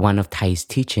 one of Thay's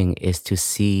teaching is to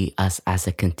see us as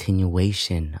a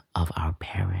continuation of our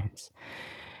parents.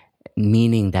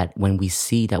 Meaning that when we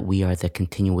see that we are the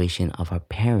continuation of our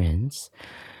parents,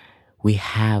 we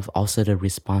have also the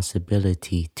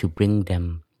responsibility to bring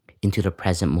them into the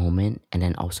present moment and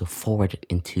then also forward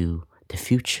into the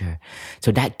future.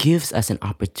 So that gives us an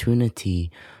opportunity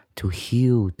to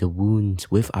heal the wounds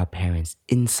with our parents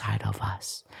inside of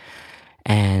us.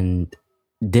 And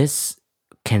this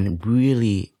can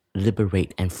really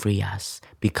liberate and free us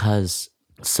because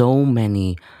so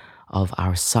many of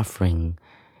our suffering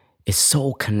is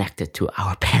so connected to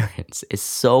our parents. It's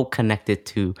so connected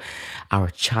to our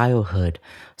childhood.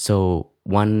 So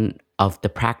one of the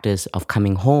practice of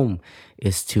coming home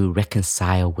is to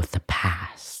reconcile with the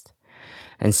past.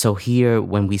 And so here,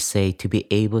 when we say to be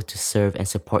able to serve and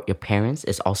support your parents,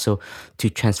 is also to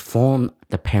transform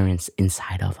the parents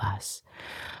inside of us.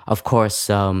 Of course,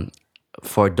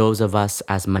 for those of us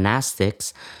as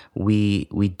monastics, we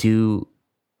do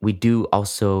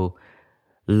also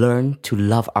learn to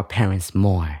love our parents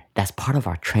more. That's part of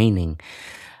our training.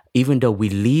 Even though we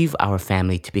leave our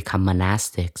family to become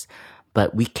monastics,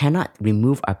 but we cannot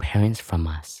remove our parents from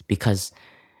us because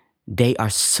they are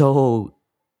so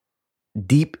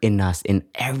deep in us, in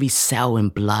every cell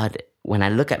and blood. When I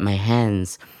look at my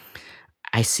hands,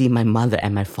 I see my mother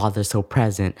and my father so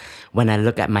present. When I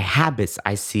look at my habits,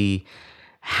 I see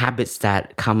habits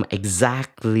that come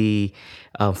exactly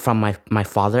from my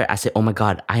father. I say, oh my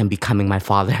God, I am becoming my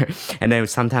father. And then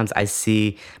sometimes I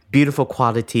see beautiful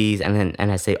qualities and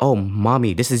I say, oh,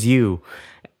 mommy, this is you.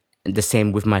 The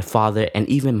same with my father and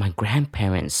even my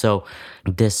grandparents. So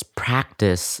this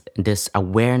practice, this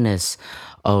awareness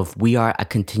of we are a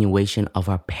continuation of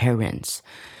our parents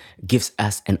gives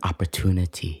us an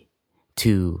opportunity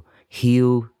to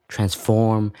heal,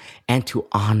 transform, and to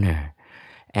honor.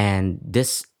 And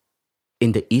this,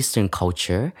 in the Eastern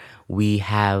culture, we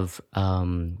have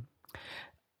in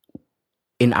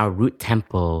our root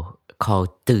temple called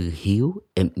Từ Hiếu.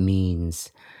 It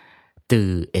means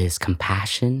Từ is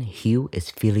compassion, Hiếu is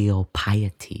filial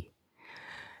piety.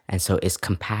 And so it's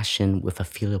compassion with a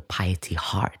filial piety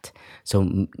heart.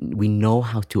 So we know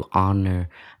how to honor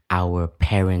our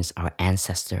parents, our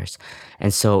ancestors.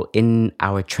 And so in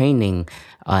our training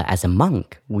as a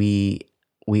monk, we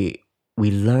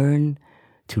learn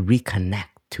to reconnect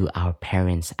to our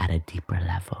parents at a deeper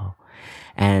level.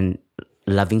 And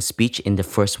loving speech in the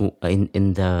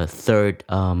third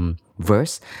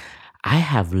verse, I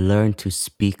have learned to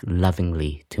speak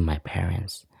lovingly to my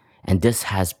parents. And this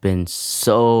has been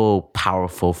so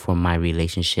powerful for my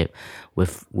relationship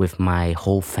with my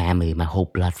whole family, my whole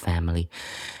blood family.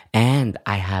 And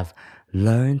I have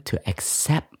learned to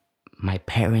accept my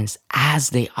parents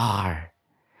as they are.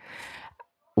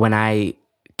 When I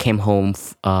came home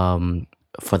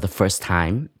for the first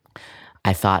time,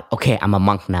 I thought, okay, I'm a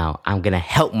monk now. I'm going to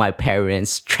help my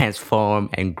parents transform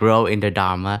and grow in the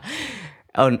Dharma.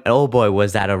 Oh boy,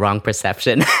 was that a wrong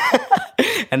perception.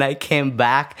 And I came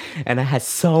back and I had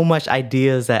so much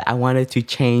ideas that I wanted to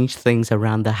change things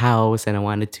around the house and I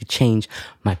wanted to change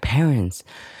my parents.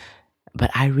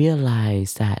 But I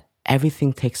realized that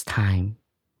everything takes time.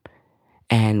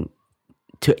 And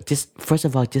to just, first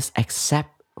of all, just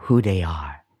accept who they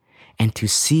are and to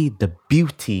see the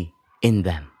beauty in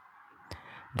them.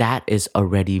 that is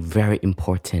already very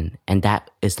important, and that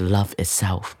is love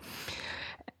itself.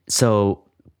 So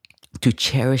to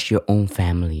cherish your own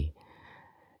family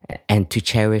and to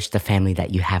cherish the family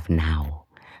that you have now.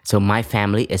 So my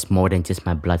family is more than just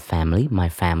my blood family. My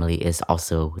family is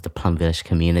also the Plum Village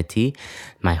community,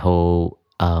 my whole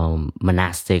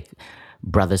monastic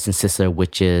brothers and sisters,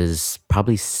 which is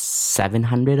probably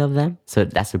 700 of them. So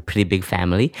that's a pretty big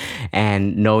family.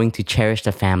 And knowing to cherish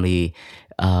the family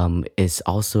is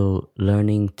also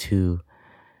learning to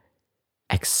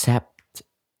accept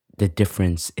the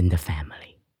difference in the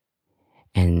family.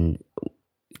 And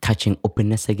touching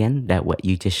openness again, that what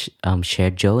you just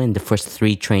shared, Joe, in the first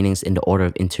 3 trainings in the Order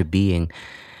of Interbeing,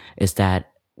 is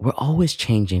that we're always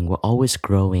changing, we're always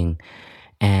growing.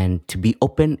 And to be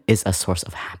open is a source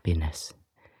of happiness.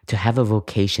 To have a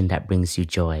vocation that brings you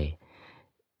joy,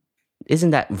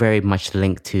 isn't that very much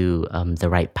linked to the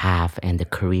right path and the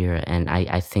career? And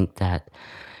I think that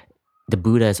the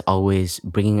Buddha is always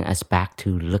bringing us back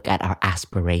to look at our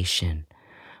aspiration.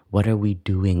 What are we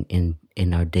doing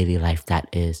in our daily life that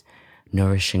is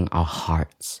nourishing our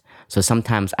hearts? So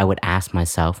sometimes I would ask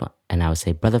myself, and I would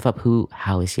say, Brother Phap Huu,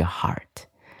 how is your heart?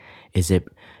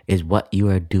 Is what you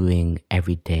are doing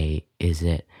every day, is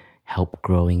it help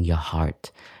growing your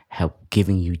heart, help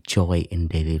giving you joy in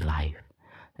daily life?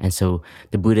 And so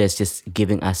the Buddha is just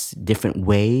giving us different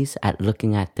ways at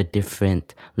looking at the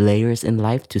different layers in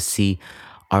life to see,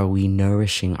 are we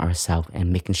nourishing ourselves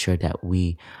and making sure that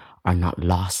we are not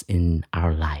lost in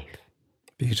our life.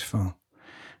 Beautiful.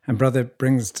 And brother,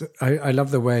 I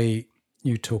love the way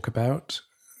you talk about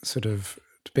sort of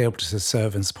to be able to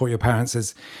serve and support your parents.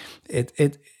 Is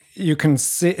you can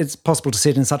see it's possible to see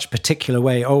it in such a particular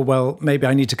way. Oh, well, maybe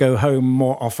I need to go home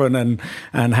more often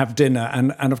and have dinner.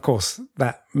 And of course,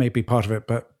 that may be part of it.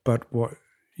 But what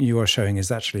you are showing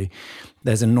is actually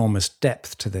there's enormous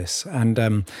depth to this.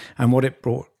 And what it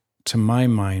brought to my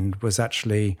mind was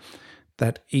actually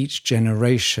that each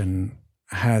generation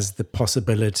has the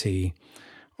possibility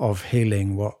of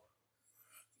healing what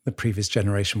the previous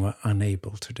generation were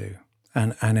unable to do.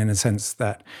 And in a sense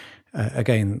that,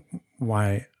 again,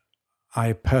 why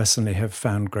I personally have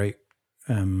found great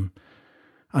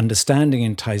understanding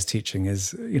in Thay's teaching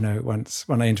is, once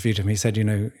when I interviewed him, he said,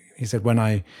 when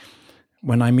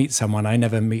I meet someone, I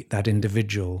never meet that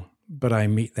individual, but I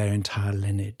meet their entire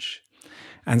lineage.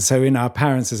 And so in our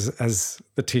parents, as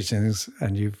the teachings,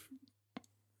 and you've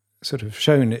sort of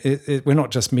shown, we're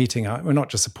not just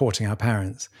supporting our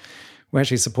parents, we're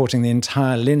actually supporting the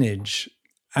entire lineage.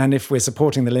 And if we're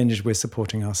supporting the lineage, we're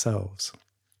supporting ourselves.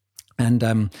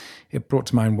 And it brought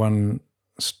to mind one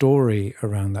story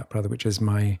around that, brother, which is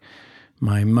my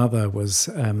mother was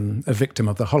a victim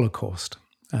of the Holocaust.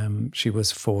 She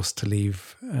was forced to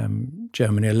leave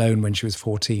Germany alone when she was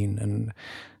 14,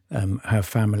 and her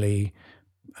family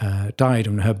died,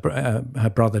 and her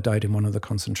brother died in one of the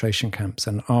concentration camps.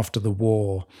 And after the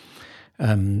war,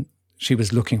 she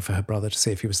was looking for her brother to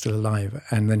see if he was still alive.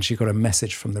 And then she got a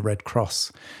message from the Red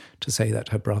Cross to say that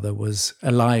her brother was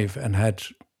alive and had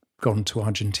gone to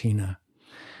Argentina.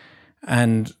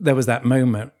 And there was that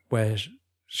moment where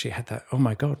she had that, oh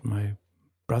my God, my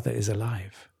brother is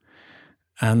alive.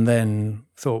 And then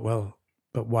thought, well,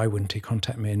 but why wouldn't he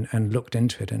contact me? And looked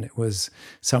into it, and it was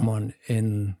someone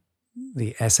in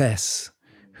the SS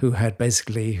who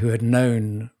had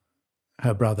known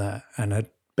her brother and had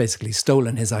basically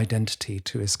stolen his identity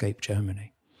to escape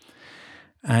Germany.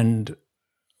 And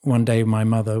one day my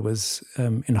mother was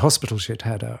in hospital. She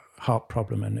had a heart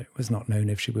problem, and it was not known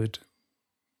if she would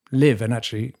live. And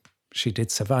actually, she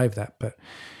did survive that. But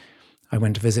I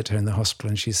went to visit her in the hospital,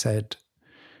 and she said,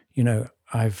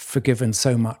 I've forgiven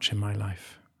so much in my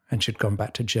life. And she'd gone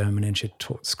back to Germany, and she'd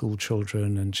taught school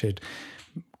children, and she'd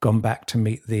gone back to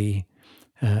meet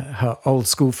her old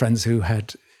school friends who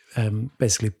had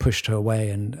basically pushed her away,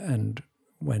 and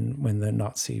when the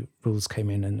Nazi rules came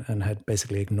in and had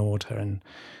basically ignored her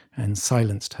and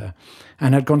silenced her,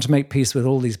 and had gone to make peace with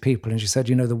all these people. And she said,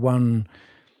 the one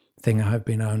thing I've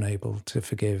been unable to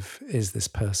forgive is this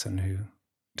person who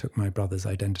took my brother's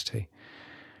identity.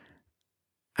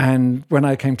 And when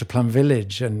I came to Plum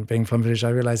Village, and being Plum Village, I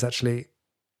realized actually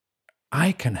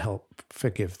I can help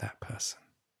forgive that person.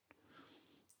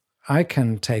 I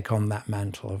can take on that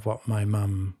mantle of what my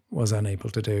mum was unable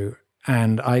to do.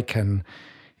 And I can,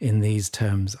 in these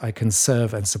terms, I can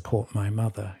serve and support my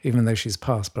mother, even though she's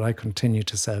passed, but I continue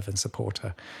to serve and support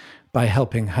her by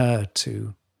helping her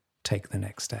to take the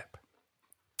next step.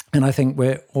 And I think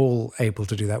we're all able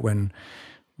to do that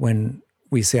when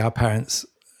we see our parents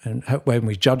and when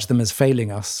we judge them as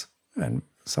failing us, and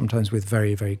sometimes with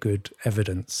very, very good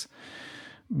evidence.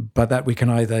 but that we can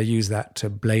either use that to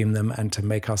blame them and to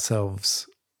make ourselves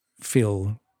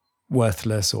feel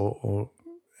worthless or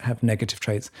have negative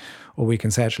traits, or we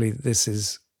can say, actually,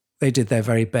 they did their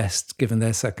very best given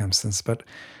their circumstance, but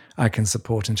I can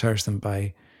support and cherish them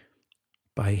by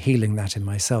healing that in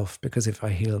myself, because if I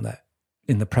heal that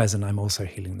in the present, I'm also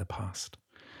healing the past.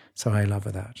 So I love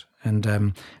that. And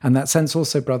that sense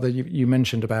also, brother, you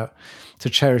mentioned about to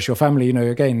cherish your family.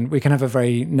 Again, we can have a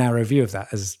very narrow view of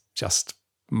that as just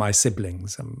my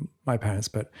siblings and my parents,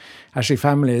 but actually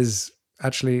family is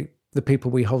actually the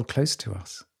people we hold close to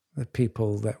us, the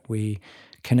people that we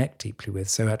connect deeply with.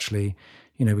 So actually,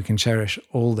 we can cherish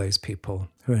all those people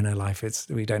who are in our life.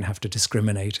 We don't have to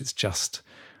discriminate. It's just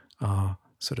our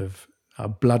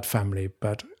blood family.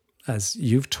 But as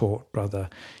you've taught, brother,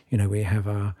 we have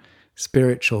our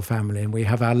spiritual family and we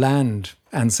have our land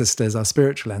ancestors, our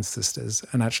spiritual ancestors,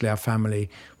 and actually our family,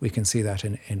 we can see that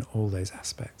in all those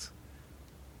aspects.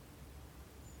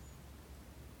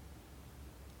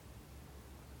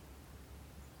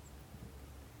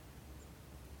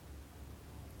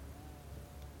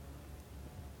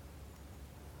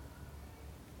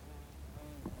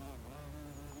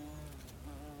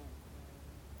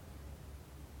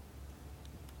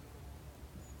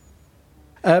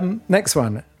 Next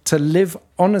one, to live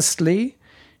honestly,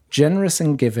 generous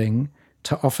and giving,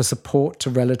 to offer support to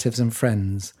relatives and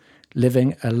friends,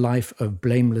 living a life of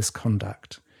blameless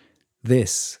conduct.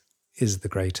 This is the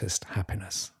greatest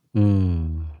happiness.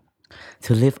 To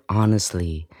live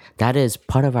honestly, that is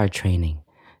part of our training,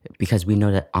 because we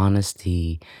know that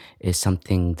honesty is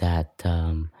something that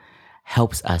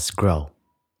helps us grow.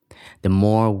 The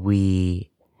more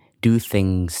we do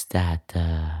things that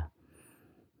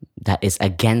is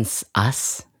against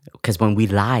us, because when we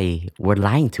lie, we're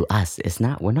lying to us.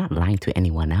 We're not lying to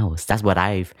anyone else. That's what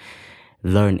I've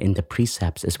learned in the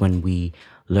precepts, is when we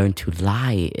learn to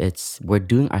lie, we're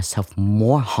doing ourselves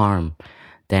more harm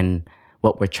than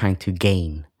what we're trying to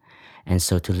gain. And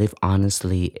so to live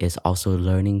honestly is also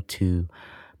learning to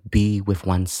be with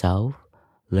oneself,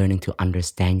 learning to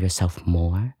understand yourself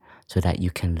more so that you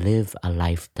can live a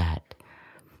life that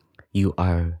you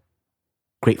are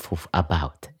grateful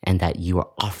about and that you are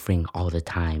offering all the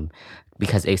time,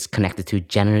 because it's connected to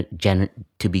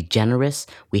to be generous.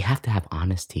 We have to have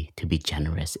honesty to be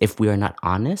generous. If we are not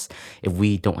honest, if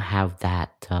we don't have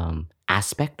that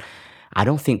aspect, I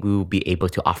don't think we will be able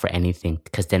to offer anything,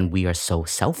 because then we are so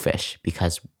selfish.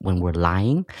 Because when we're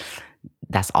lying,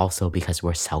 that's also because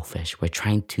we're selfish. We're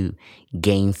trying to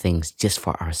gain things just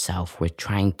for ourselves. We're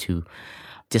trying to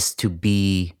just to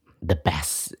be the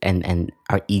best, and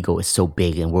our ego is so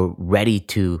big, and we're ready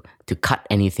to cut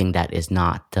anything that is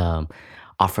not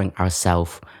offering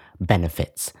ourselves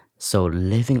benefits. So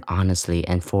living honestly,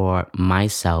 and for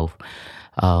myself,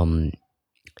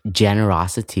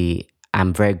 generosity.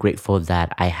 I'm very grateful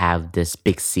that I have this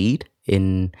big seed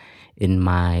in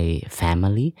my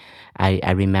family.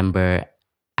 I remember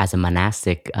as a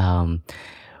monastic,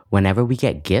 whenever we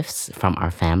get gifts from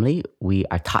our family, we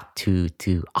are taught to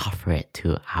offer it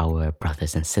to our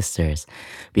brothers and sisters,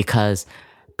 because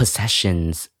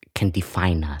possessions can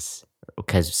define us.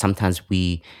 Because sometimes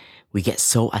we get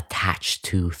so attached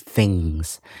to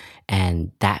things,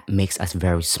 and that makes us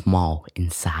very small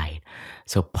inside.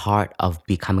 So part of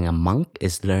becoming a monk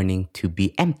is learning to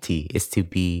be empty, is to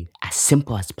be as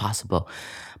simple as possible.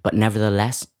 But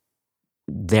nevertheless,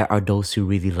 there are those who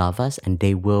really love us, and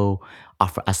they will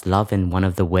offer us love, and one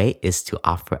of the way is to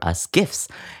offer us gifts.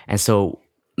 And so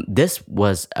this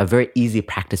was a very easy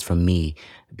practice for me,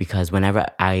 because whenever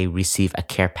I receive a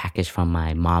care package from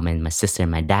my mom and my sister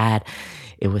and my dad,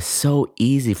 it was so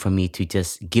easy for me to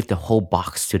just give the whole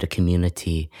box to the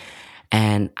community.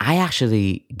 And I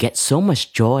actually get so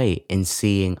much joy in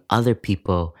seeing other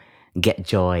people get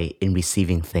joy in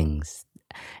receiving things.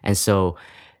 And so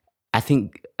I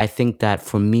think that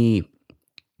for me,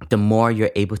 the more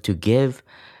you're able to give,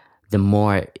 the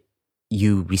more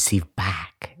you receive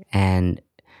back. And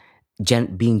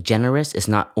being generous is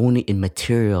not only in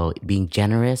material. Being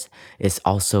generous is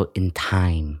also in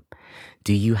time.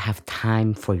 Do you have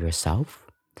time for yourself?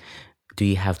 Do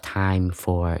you have time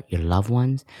for your loved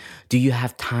ones? Do you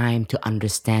have time to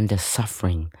understand the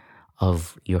suffering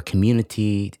of your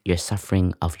community, your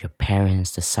suffering of your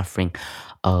parents, the suffering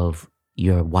of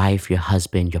your wife, your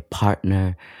husband, your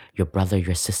partner, your brother,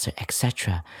 your sister,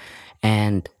 etc.?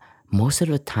 And most of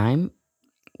the time,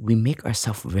 we make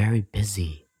ourselves very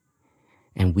busy,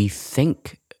 and we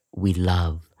think we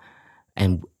love,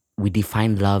 and we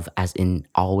define love as in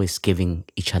always giving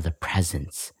each other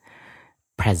present.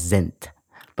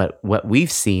 But what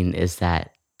we've seen is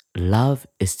that love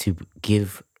is to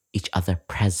give each other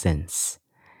presence.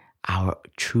 our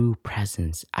true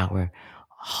presence, our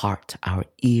heart, our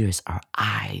ears, our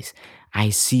eyes. I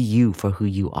see you for who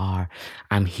you are.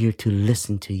 I'm here to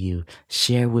listen to you.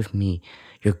 Share with me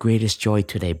your greatest joy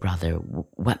today, brother.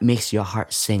 What makes your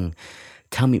heart sing?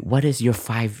 Tell me, what is your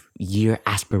 5-year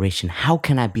aspiration? How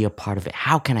can I be a part of it?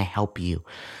 How can I help you?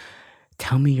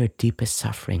 Tell me your deepest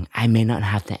suffering. I may not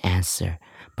have the answer,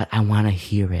 but I want to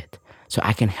hear it so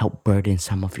I can help burden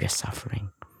some of your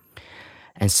suffering.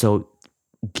 And so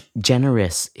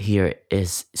generous here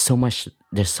is so much,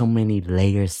 there's so many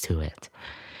layers to it.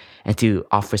 And to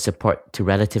offer support to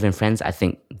relatives and friends, I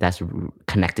think that's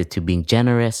connected to being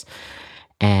generous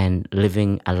and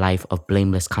living a life of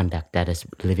blameless conduct, that is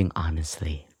living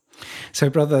honestly. So,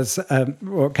 brothers,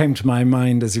 what came to my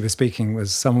mind as you were speaking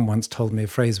was someone once told me a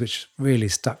phrase which really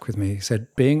stuck with me. He said,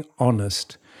 being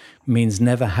honest means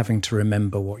never having to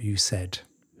remember what you said.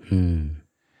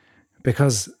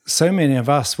 Because so many of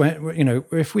us,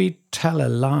 if we tell a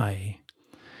lie,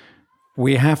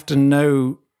 we have to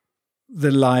know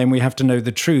the lie and we have to know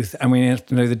the truth and we have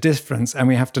to know the difference and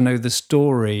we have to know the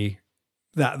story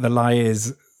that the lie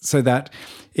is, so that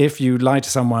if you lie to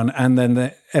someone and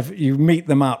then if you meet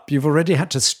them up, you've already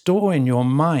had to store in your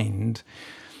mind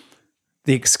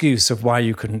the excuse of why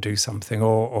you couldn't do something,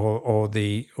 or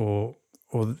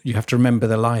you have to remember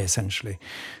the lie essentially.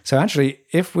 So actually,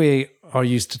 if we are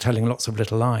used to telling lots of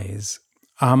little lies,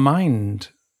 our mind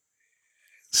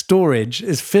storage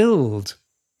is filled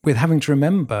with having to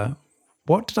remember,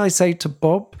 what did I say to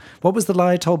Bob? What was the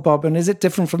lie I told Bob? And is it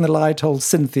different from the lie I told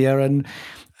Cynthia?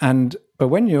 But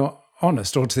when you're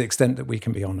honest, or to the extent that we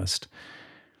can be honest,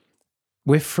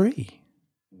 we're free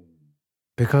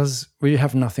because we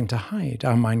have nothing to hide.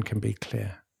 Our mind can be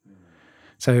clear.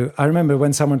 So I remember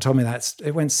when someone told me that,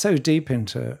 it went so deep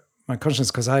into my conscience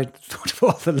because I thought of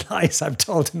all the lies I've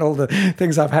told and all the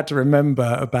things I've had to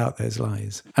remember about those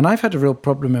lies. And I've had a real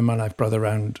problem in my life, brother,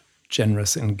 around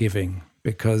generous and giving,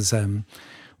 because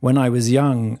when I was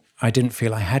young, I didn't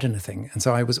feel I had anything. And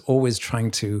so I was always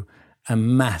trying to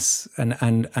amass.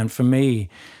 And for me,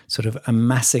 sort of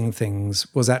amassing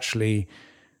things was actually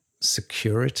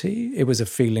security. It was a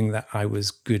feeling that I was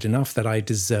good enough, that I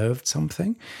deserved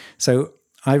something. So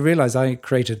I realized I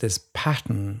created this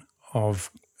pattern of,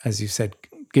 as you said,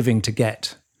 giving to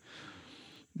get,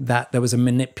 that there was a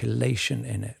manipulation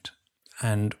in it.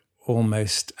 And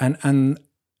almost, and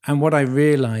what I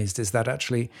realized is that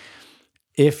actually,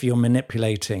 if you're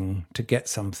manipulating to get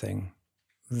something,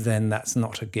 then that's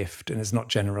not a gift and it's not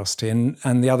generosity.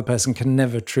 And the other person can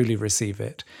never truly receive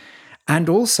it. And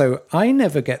also, I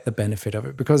never get the benefit of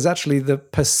it because actually the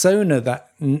persona,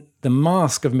 the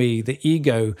mask of me, the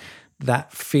ego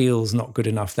that feels not good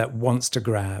enough, that wants to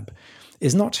grab,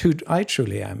 is not who I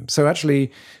truly am. So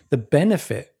actually, the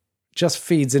benefit just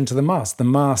feeds into the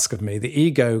mask of me. The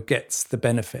ego gets the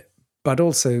benefit, but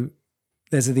also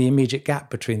there's the immediate gap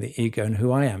between the ego and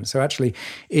who I am. So actually,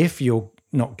 if you're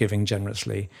not giving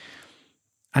generously,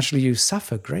 actually you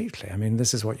suffer greatly. I mean,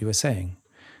 this is what you were saying.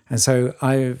 And so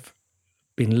I've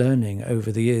been learning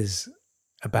over the years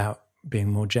about being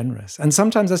more generous. And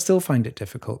sometimes I still find it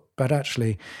difficult, but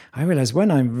actually I realize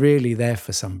when I'm really there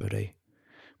for somebody,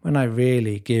 when I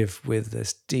really give with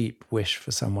this deep wish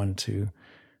for someone to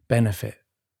benefit,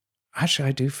 actually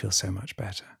I do feel so much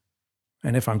better.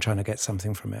 And if I'm trying to get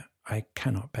something from it, I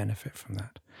cannot benefit from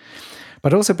that.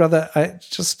 But also, brother,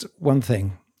 just one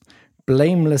thing,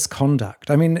 blameless conduct.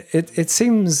 I mean, it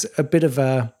seems a bit of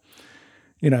a,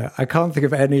 I can't think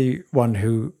of anyone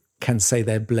who can say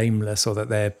they're blameless or that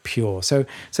they're pure. So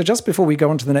just before we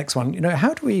go on to the next one,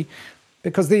 how do we,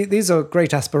 because these are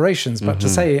great aspirations, but to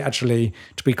say actually,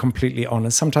 to be completely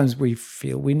honest, sometimes we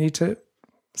feel we need to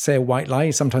say a white lie,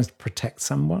 sometimes to protect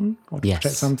someone or to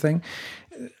protect something.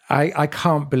 I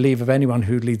can't believe of anyone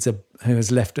who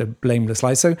has left a blameless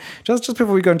life. So just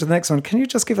before we go into the next one, can you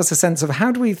just give us a sense of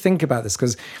how do we think about this?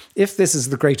 Because if this is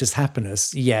the greatest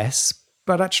happiness, yes,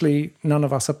 but actually none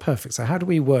of us are perfect. So how do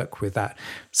we work with that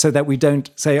so that we don't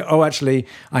say, oh, actually,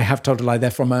 I have told a lie,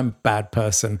 therefore I'm a bad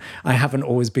person. I haven't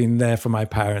always been there for my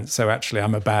parents, so actually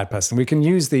I'm a bad person. We can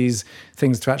use these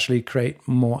things to actually create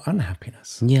more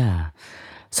unhappiness. Yeah.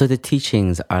 So the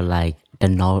teachings are like the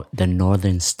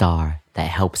northern star that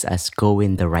helps us go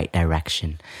in the right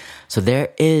direction. So there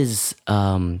is,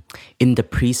 in the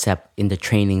precept, in the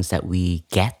trainings that we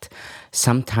get,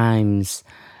 sometimes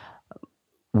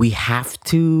we have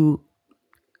to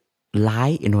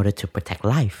lie in order to protect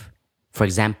life. For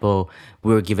example,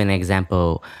 we were given an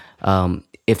example,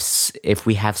 if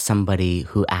we have somebody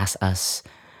who asks us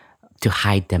to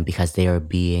hide them because they are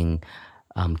being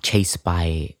chased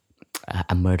by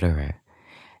a murderer,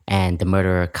 and the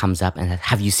murderer comes up and says,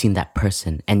 have you seen that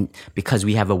person? And because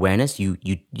we have awareness, you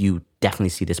definitely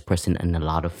see this person in a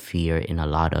lot of fear, in a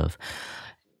lot of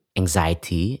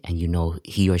anxiety, and you know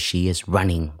he or she is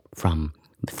running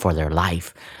for their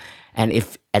life. And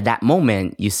if at that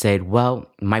moment you said, well,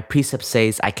 my precept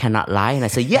says I cannot lie, and I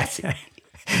say, yes,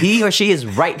 he or she is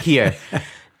right here,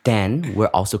 then we're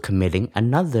also committing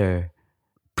another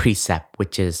precept,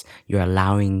 which is you're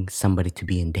allowing somebody to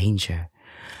be in danger.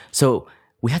 So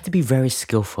we have to be very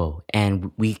skillful,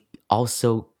 and we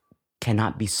also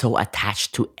cannot be so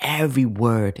attached to every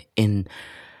word in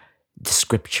the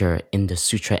scripture, in the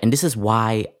sutra. And this is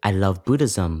why I love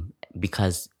Buddhism,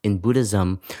 because in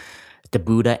Buddhism, the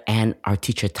Buddha and our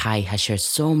teacher Tai has shared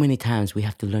so many times we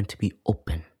have to learn to be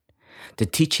open. The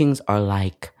teachings are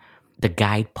like the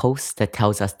guideposts that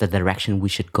tells us the direction we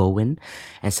should go in.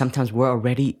 And sometimes we're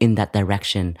already in that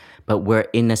direction, but we're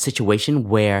in a situation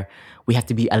where we have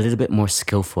to be a little bit more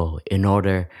skillful in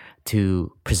order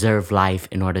to preserve life,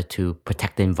 in order to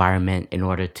protect the environment, in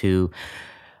order to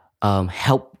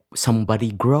help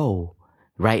somebody grow,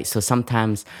 right? So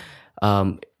sometimes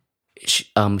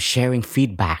sharing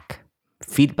feedback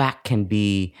can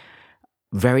be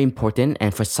very important.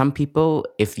 And for some people,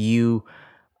 if you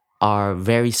are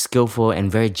very skillful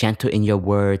and very gentle in your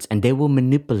words, and they will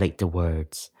manipulate the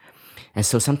words. And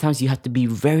so sometimes you have to be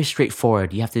very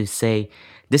straightforward. You have to say,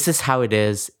 this is how it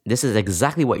is. This is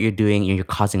exactly what you're doing. And you're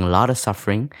causing a lot of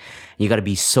suffering. You got to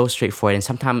be so straightforward. And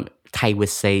sometimes Tai would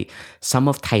say, some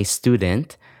of Tai's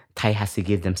students, Tai has to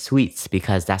give them sweets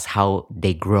because that's how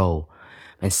they grow.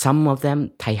 And some of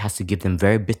them, Tai has to give them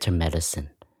very bitter medicine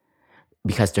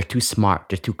because they're too smart,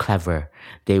 they're too clever.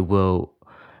 They will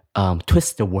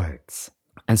twist the words.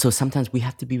 And so sometimes we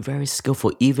have to be very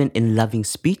skillful, even in loving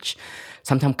speech.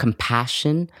 Sometimes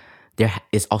compassion, there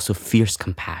is also fierce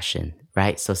compassion,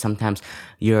 right? So sometimes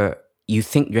you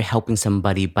think you're helping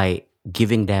somebody by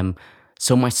giving them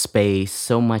so much space,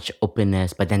 so much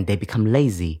openness, but then they become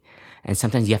lazy. And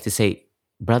sometimes you have to say,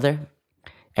 brother,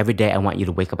 every day I want you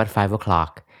to wake up at 5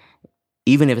 o'clock.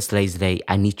 Even if it's lazy day,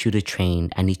 I need you to train.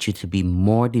 I need you to be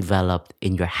more developed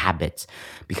in your habits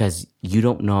because you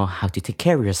don't know how to take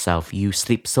care of yourself. You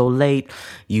sleep so late.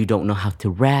 You don't know how to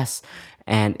rest.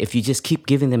 And if you just keep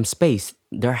giving them space,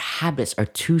 their habits are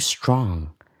too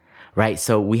strong, right?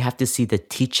 So we have to see the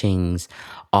teachings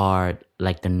are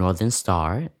like the Northern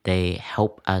Star. They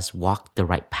help us walk the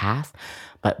right path,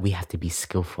 but we have to be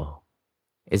skillful.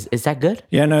 Is that good?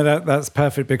 Yeah, no, that's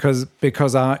perfect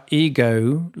because our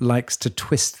ego likes to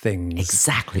twist things.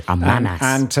 Exactly, our manas.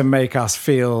 And to make us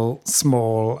feel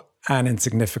small and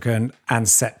insignificant and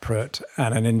separate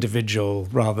and an individual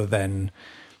rather than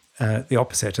the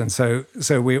opposite. And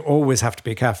so we always have to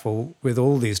be careful with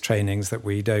all these trainings that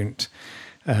we don't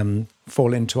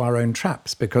fall into our own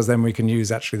traps, because then we can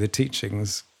use actually the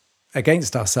teachings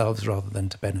against ourselves rather than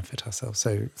to benefit ourselves.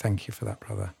 So thank you for that,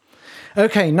 brother.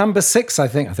 Okay, number 6, I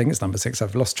think it's number 6.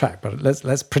 I've lost track, but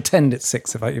let's pretend it's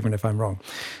 6, even if I'm wrong.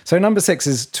 So number 6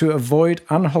 is to avoid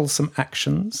unwholesome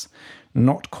actions,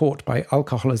 not caught by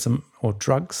alcoholism or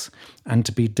drugs, and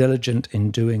to be diligent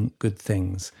in doing good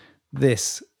things.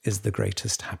 This is the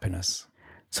greatest happiness.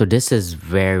 So this is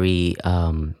very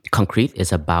concrete.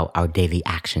 It's about our daily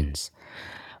actions.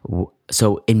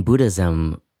 So in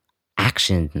Buddhism,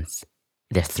 actions,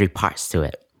 there's 3 parts to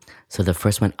it. So the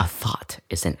first one, a thought,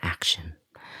 is an action.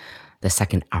 The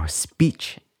second, our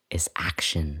speech is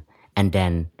action. And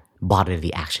then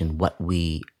bodily action,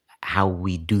 how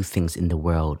we do things in the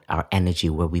world, our energy,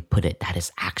 where we put it, that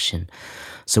is action.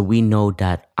 So we know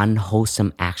that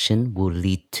unwholesome action will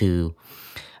lead to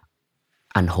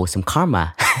unwholesome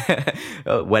karma.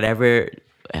 Whatever,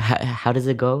 how does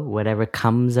it go? Whatever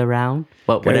comes around?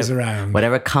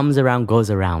 Whatever comes around goes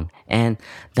around. And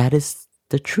that is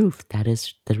the truth. That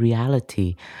is the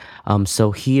reality.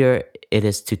 So here it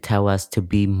is to tell us to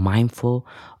be mindful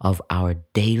of our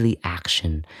daily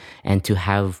action and to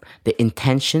have the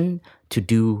intention to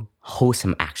do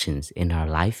wholesome actions in our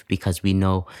life, because we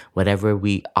know whatever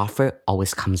we offer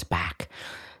always comes back.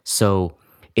 So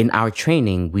in our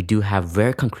training, we do have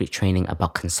very concrete training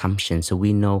about consumption. So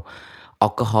we know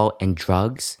alcohol and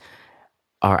drugs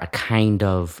are a kind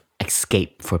of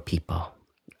escape for people,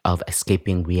 of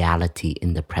escaping reality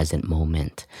in the present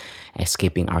moment,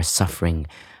 escaping our suffering.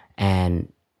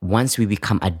 And once we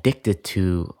become addicted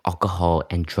to alcohol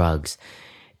and drugs,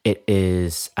 it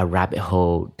is a rabbit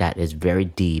hole that is very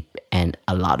deep and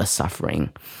a lot of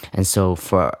suffering. And so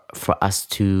for us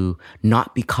to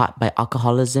not be caught by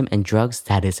alcoholism and drugs,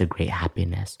 that is a great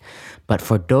happiness. But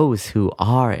for those who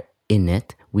are in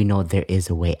it, we know there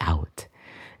is a way out.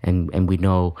 And we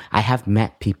know, I have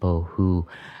met people who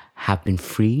have been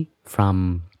free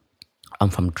from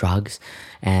drugs,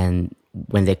 and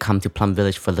when they come to Plum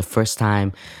Village for the first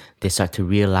time, they start to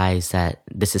realize that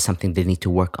this is something they need to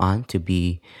work on to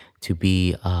be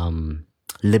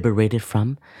liberated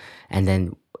from. And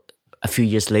then a few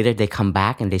years later, they come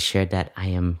back and they share that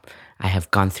I have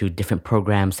gone through different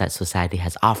programs that society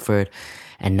has offered,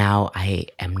 and now I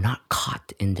am not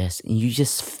caught in this. And you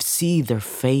just see their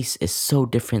face is so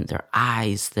different, their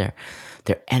eyes, their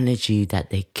energy that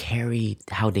they carry,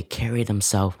 how they carry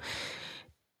themselves.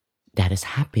 That is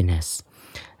happiness.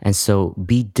 And so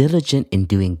be diligent in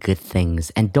doing good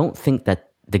things, and don't think that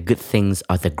the good things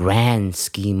are the grand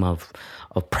scheme of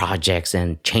projects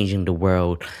and changing the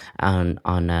world on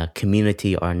a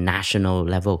community or national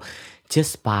level,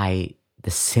 just by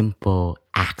the simple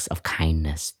acts of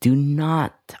kindness. Do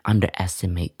not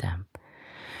underestimate them.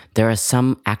 There are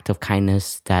some acts of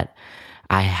kindness that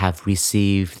I have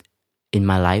received in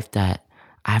my life that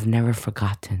I've never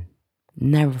forgotten,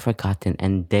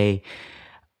 and they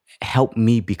help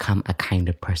me become a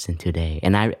kinder person today.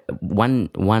 And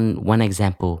one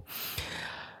example,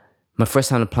 my first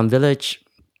time in Plum Village,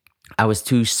 I was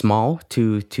too small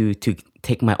to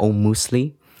take my own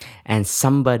muesli, and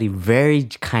somebody very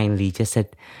kindly just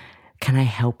said, "Can I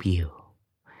help you?"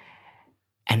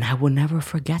 And I will never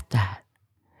forget that.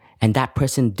 And that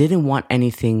person didn't want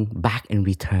anything back in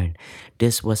return.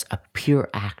 This was a pure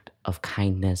act of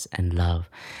kindness and love.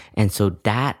 And so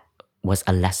that was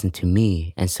a lesson to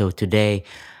me. And so today,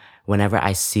 whenever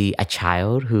I see a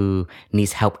child who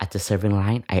needs help at the serving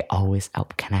line, I always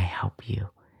ask, "Can I help you?"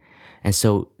 And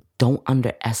so don't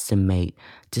underestimate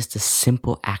just a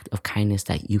simple act of kindness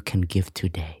that you can give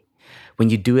today. When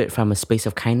you do it from a space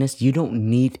of kindness, you don't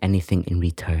need anything in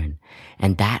return.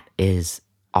 And that is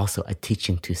also a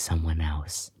teaching to someone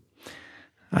else.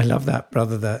 I love that,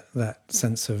 brother, that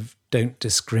sense of don't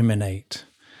discriminate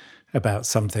about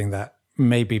something that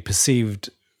may be perceived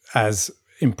as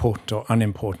important or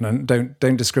unimportant, and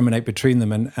don't discriminate between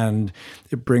them. And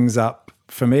it brings up,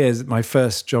 for me, as my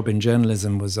first job in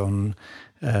journalism was on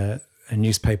a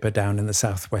newspaper down in the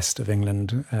southwest of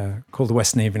England called the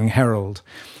Western Evening Herald.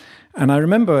 And I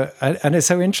remember, and it's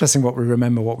so interesting what we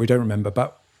remember, what we don't remember,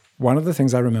 but one of the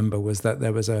things I remember was that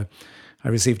I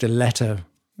received a letter.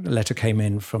 A letter came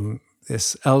in from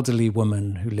this elderly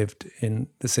woman who lived in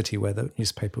the city where the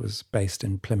newspaper was based,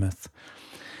 in Plymouth.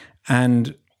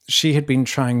 And she had been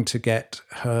trying to get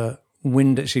her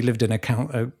window. She lived in a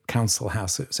council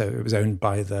house, so it was owned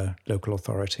by the local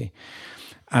authority.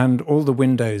 And all the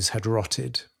windows had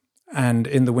rotted. And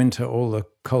in the winter, all the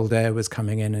cold air was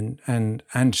coming in.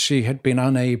 And she had been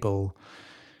unable,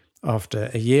 after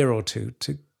a year or two,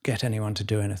 to get anyone to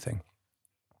do anything.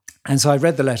 And so I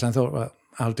read the letter and I thought, well,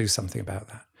 I'll do something about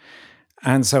that.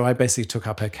 And so I basically took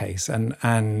up her case.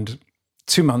 And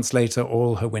 2 months later,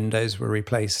 all her windows were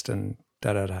replaced and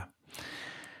da-da-da.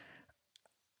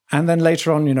 And then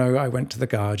later on, I went to The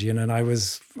Guardian and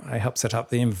I helped set up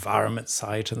the environment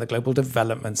site and the global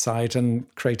development site and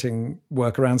creating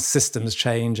work around systems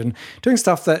change and doing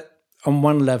stuff that on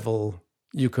one level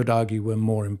you could argue were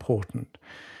more important.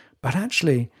 But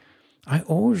actually, I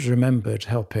always remembered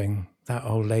helping that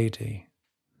old lady.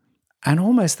 And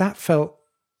almost that felt,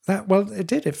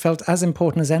 it felt as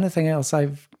important as anything else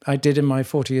I did in my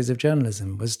 40 years of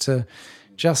journalism, was to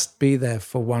just be there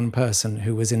for one person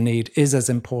who was in need is as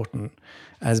important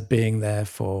as being there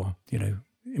for,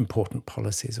 important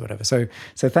policies or whatever. So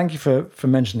thank you for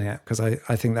mentioning that, because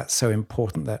I think that's so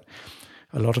important, that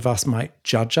a lot of us might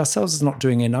judge ourselves as not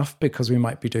doing enough because we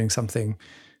might be doing something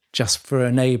just for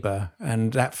a neighbour,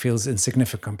 and that feels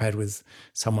insignificant compared with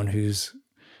someone who's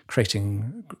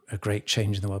creating a great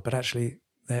change in the world. But actually,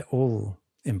 they're all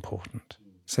important.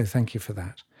 So thank you for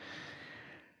that.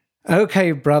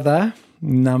 Okay, brother,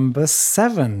 number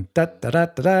 7. Da, da, da,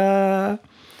 da, da.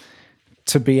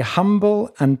 To be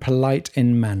humble and polite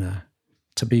in manner,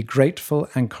 to be grateful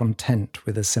and content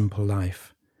with a simple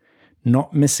life,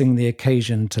 not missing the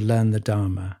occasion to learn the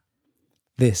Dharma.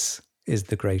 This is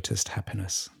the greatest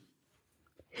happiness.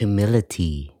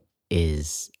 Humility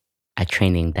is a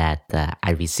training that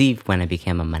I received when I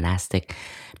became a monastic,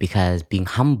 because being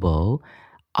humble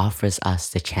offers us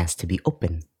the chance to be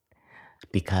open.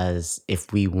 Because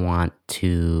if we want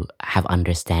to have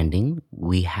understanding,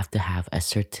 we have to have a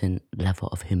certain level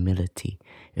of humility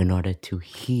in order to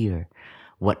hear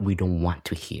what we don't want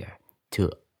to hear,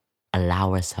 to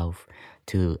allow ourselves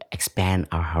to expand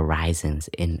our horizons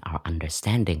in our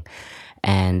understanding.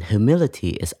 And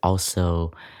humility is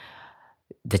also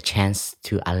the chance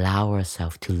to allow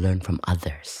ourselves to learn from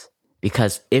others.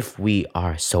 Because if we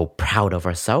are so proud of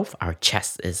ourselves, our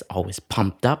chest is always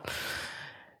pumped up,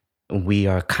 we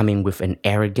are coming with an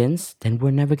arrogance, then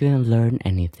we're never going to learn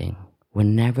anything. We're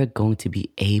never going to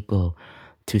be able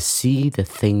to see the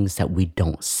things that we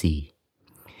don't see.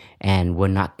 And we're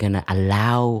not going to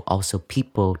allow also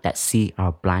people that see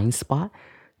our blind spot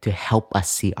to help us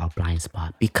see our blind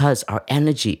spot, because our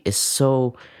energy is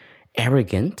so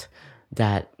arrogant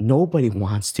that nobody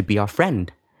wants to be our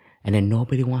friend, and then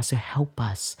nobody wants to help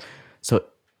us. So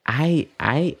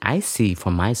I see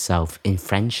for myself in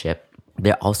friendship,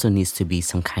 there also needs to be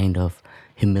some kind of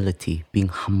humility, being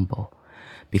humble,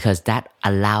 because that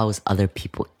allows other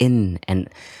people in and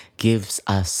gives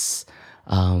us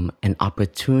an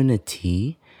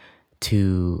opportunity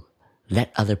to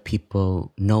let other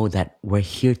people know that we're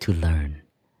here to learn.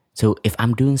 So if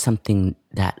I'm doing something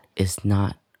that is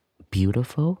not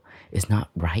beautiful, is not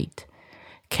right,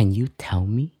 can you tell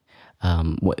me?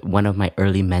 One of my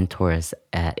early mentors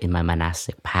in my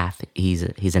monastic path,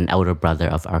 he's an elder brother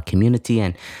of our community,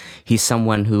 and he's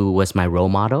someone who was my role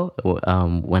model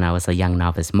when I was a young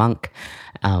novice monk,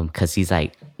 because he's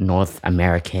like North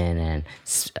American and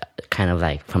kind of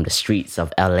like from the streets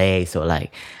of LA. So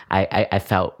like I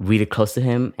felt really close to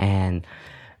him, and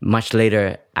much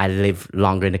later I lived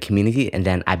longer in the community, and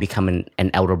then I become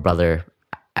an elder brother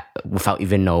without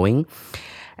even knowing.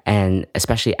 And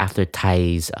especially after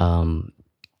Thais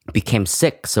became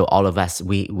sick, so all of us,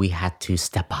 we had to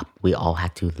step up. We all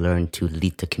had to learn to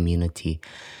lead the community.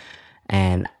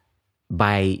 And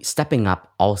by stepping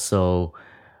up, also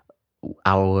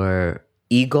our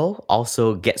ego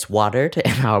also gets watered,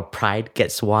 and our pride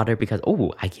gets watered, because,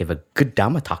 oh, I gave a good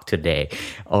Dhamma talk today.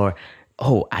 Or,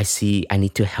 oh, I see I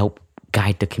need to help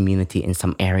guide the community in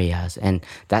some areas. And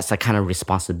that's the kind of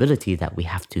responsibility that we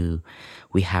have to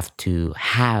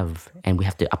have, and we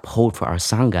have to uphold for our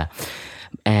Sangha.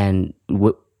 And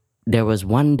there was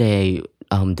one day,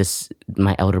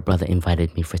 my elder brother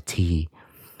invited me for tea.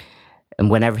 And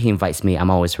whenever he invites me,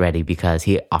 I'm always ready, because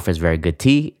he offers very good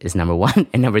tea, is number one.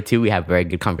 And number two, we have very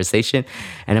good conversation.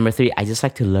 And number three, I just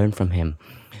like to learn from him.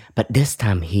 But this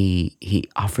time he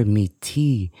offered me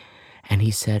tea, and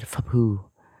he said, Phaphu,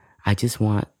 I just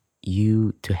want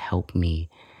you to help me,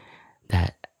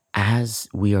 that as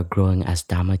we are growing as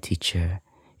Dhamma teacher,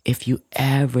 if you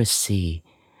ever see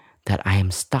that I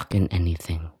am stuck in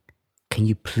anything, can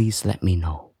you please let me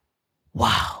know?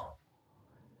 Wow.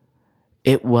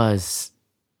 It was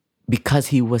because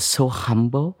he was so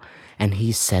humble and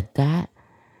he said that.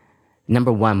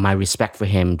 Number one, my respect for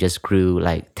him just grew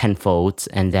like tenfold,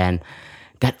 and then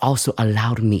that also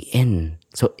allowed me in.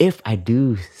 So if I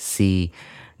do see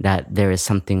that there is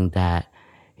something that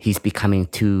he's becoming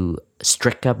too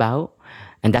strict about,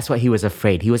 and that's what he was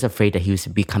afraid. He was afraid that he was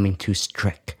becoming too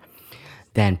strict.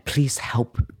 Then please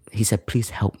help. He said,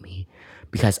 please help me,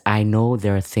 because I know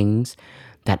there are things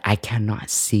that I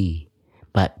cannot see.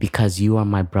 But because you are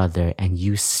my brother and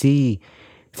you see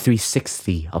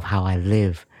 360 of how I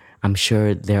live, I'm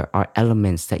sure there are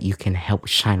elements that you can help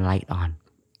shine light on.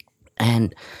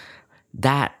 And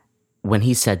that, when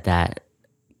he said that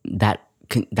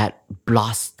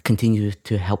continued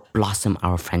to help blossom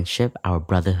our friendship, our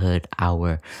brotherhood,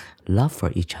 our love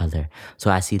for each other. So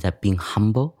I see that being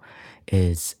humble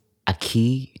is a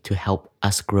key to help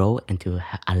us grow and to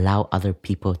allow other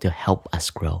people to help us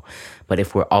grow. But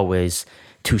if we're always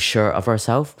too sure of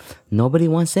ourselves, nobody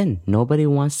wants in. Nobody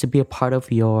wants to be a part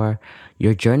of your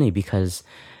journey, because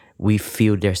we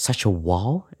feel there's such a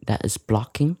wall that is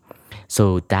blocking.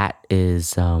 So that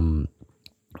is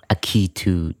a key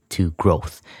to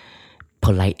growth.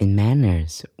 Polite in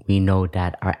manners. We know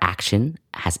that our action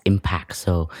has impact.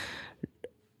 So,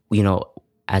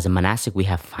 as a monastic, we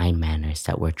have fine manners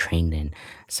that we're trained in.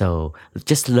 So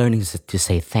just learning to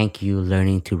say thank you,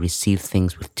 learning to receive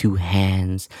things with two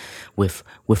hands, with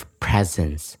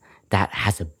presence, that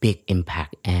has a big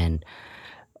impact. And,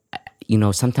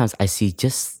 sometimes I see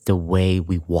just the way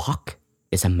we walk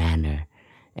is a manner.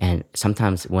 And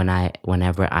sometimes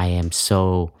whenever I am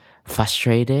so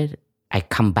frustrated, I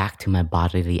come back to my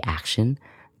bodily action.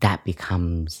 That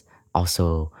becomes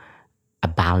also a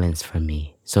balance for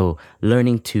me. So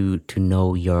learning to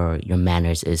know your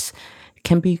manners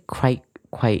can be quite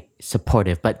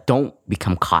supportive, but don't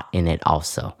become caught in it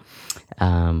also.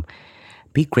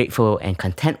 Be grateful and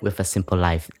content with a simple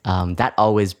life. That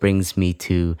always brings me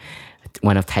to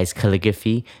one of Thai's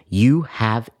calligraphy. You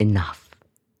have enough.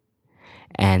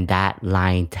 And that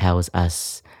line tells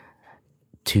us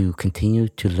to continue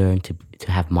to learn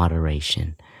to have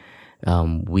moderation.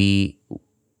 We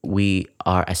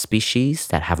are a species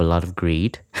that have a lot of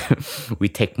greed. We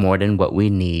take more than what we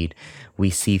need. We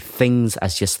see things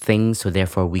as just things, so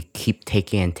therefore we keep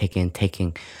taking and taking and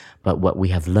taking. But what we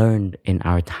have learned in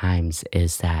our times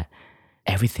is that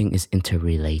everything is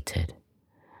interrelated.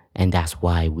 And that's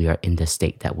why we are in the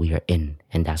state that we are in.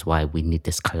 And that's why we need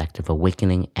this collective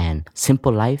awakening. And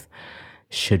simple life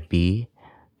should be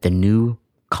the new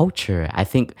culture. I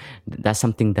think that's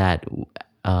something that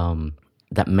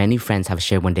that many friends have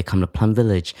shared when they come to Plum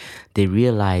Village. They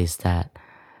realize that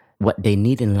what they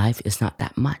need in life is not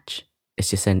that much. It's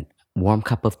just a warm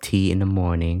cup of tea in the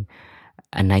morning,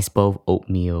 a nice bowl of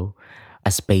oatmeal,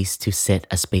 a space to sit,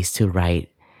 a space to write,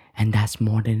 and that's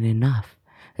more than enough.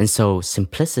 And so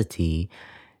simplicity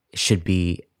should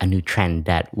be a new trend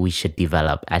that we should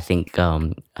develop. I think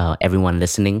everyone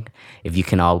listening, if you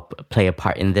can all play a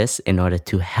part in this in order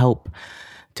to help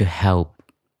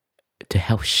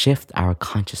shift our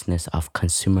consciousness of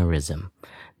consumerism.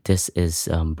 This is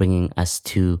bringing us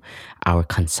to our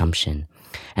consumption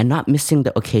and not missing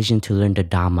the occasion to learn the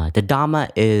Dharma. The Dharma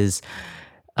is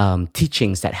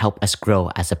teachings that help us grow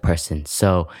as a person.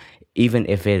 So even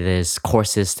if it is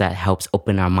courses that helps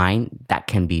open our mind, that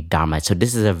can be Dharma. So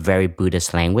this is a very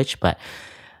Buddhist language, but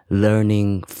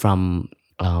learning from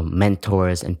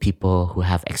mentors and people who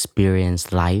have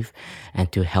experienced life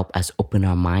and to help us open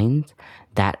our minds,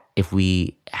 that if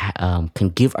we can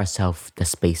give ourselves the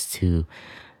space to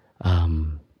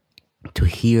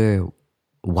hear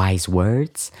wise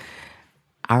words,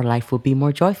 our life will be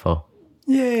more joyful.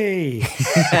 Yay!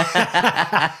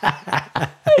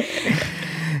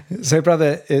 So,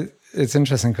 brother, it's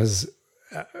interesting because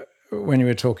when you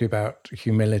were talking about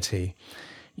humility,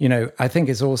 I think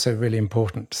it's also really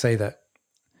important to say that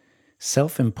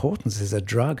self-importance is a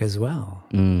drug as well.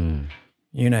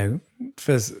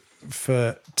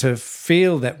 To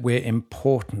feel that we're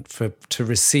important, to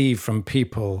receive from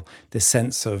people this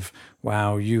sense of,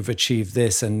 wow, you've achieved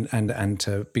this, and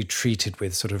to be treated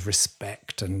with sort of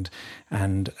respect and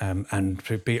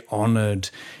to be honored,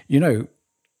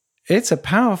 it's a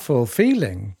powerful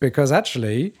feeling, because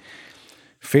actually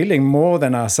feeling more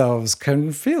than ourselves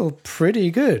can feel pretty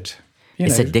good.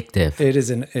 It's addictive. It is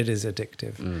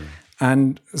addictive.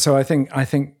 And so I think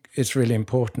it's really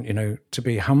important, to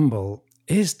be humble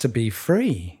is to be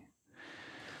free.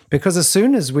 Because as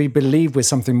soon as we believe we're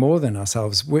something more than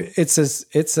ourselves, it's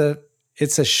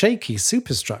a shaky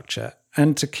superstructure.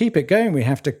 And to keep it going, we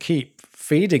have to keep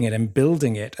feeding it and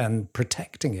building it and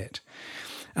protecting it.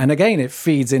 And again, it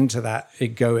feeds into that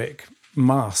egoic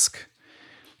mask,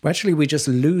 where actually we just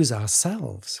lose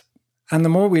ourselves. And the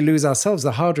more we lose ourselves,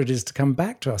 the harder it is to come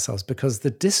back to ourselves, because the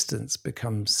distance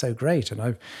becomes so great. And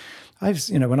I've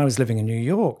when I was living in New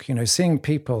York, seeing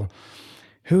people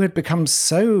who had become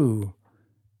so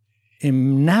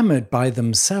enamored by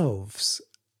themselves,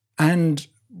 and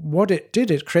what it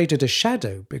did, it created a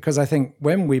shadow. Because I think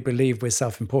when we believe we're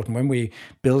self-important, when we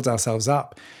build ourselves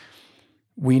up,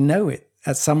 we know it.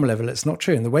 At some level, it's not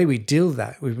true. And the way we deal with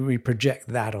that, we project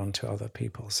that onto other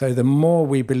people. So the more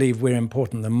we believe we're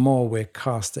important, the more we're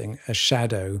casting a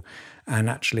shadow and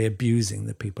actually abusing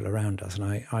the people around us.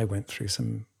 And I went through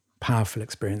some powerful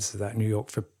experiences of that in New York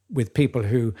with people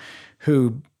who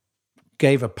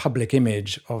gave a public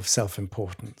image of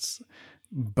self-importance,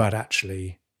 but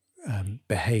actually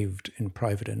behaved in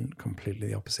private in completely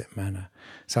the opposite manner.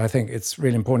 So I think it's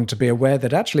really important to be aware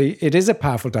that actually it is a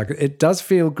powerful drug. It does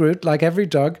feel good, like every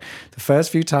drug. The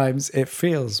first few times it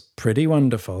feels pretty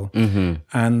wonderful,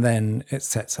 and then it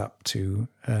sets up to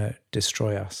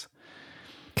destroy us.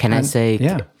 I say,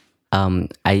 yeah.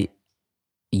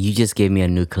 You just gave me a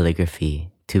new calligraphy.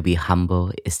 To be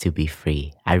humble is to be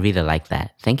free. I really like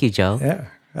that. Thank you, Joe. Yeah.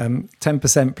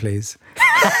 10%, please.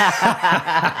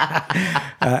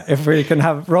 If we can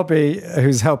have Robbie,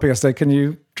 who's helping us today, can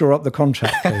you draw up the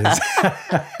contract, please?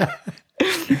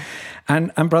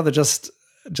 and brother, just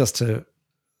to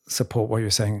support what you're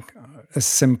saying, a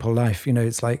simple life.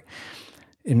 It's like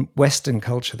in Western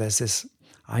culture, there's this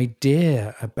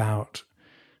idea about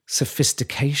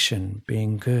sophistication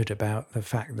being good, about the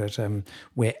fact that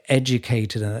we're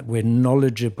educated and that we're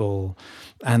knowledgeable,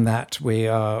 and that we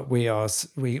have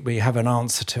an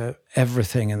answer to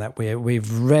everything, and that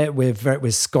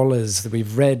we're scholars, that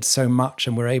we've read so much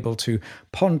and we're able to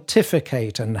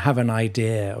pontificate and have an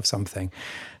idea of something.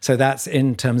 So that's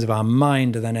in terms of our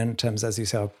mind, and then in terms, as you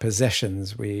say, of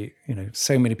possessions,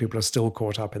 so many people are still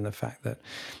caught up in the fact that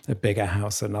a bigger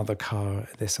house, another car,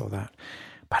 this or that.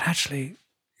 But actually,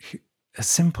 a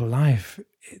simple life,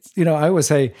 I always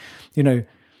say, I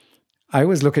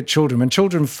always look at children. When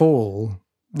children fall,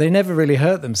 they never really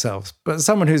hurt themselves. But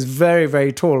someone who's very,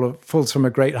 very tall falls from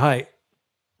a great height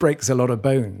breaks a lot of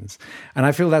bones. And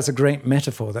I feel that's a great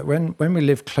metaphor, that when we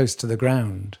live close to the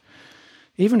ground,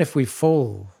 even if we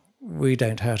fall, we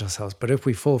don't hurt ourselves. But if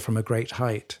we fall from a great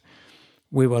height,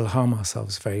 we will harm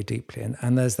ourselves very deeply.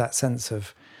 And there's that sense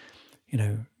of,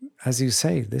 as you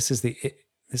say, this is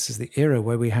the era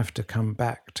where we have to come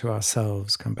back to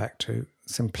ourselves, come back to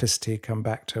simplicity, come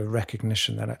back to a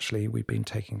recognition that actually we've been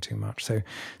taking too much. So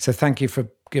thank you for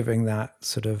giving that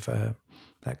sort of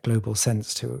that global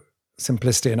sense to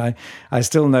simplicity. And I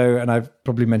still know, and I've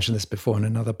probably mentioned this before in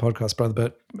another podcast, brother,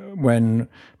 but when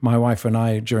my wife and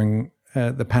I, during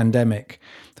the pandemic,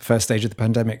 the first stage of the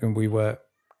pandemic, and we were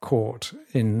caught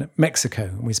in Mexico,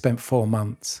 and we spent 4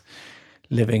 months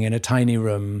living in a tiny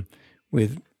room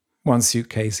with one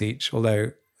suitcase each,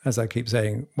 although, as I keep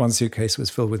saying, one suitcase was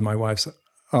filled with my wife's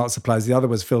art supplies, the other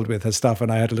was filled with her stuff, and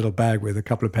I had a little bag with a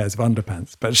couple of pairs of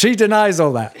underpants. But she denies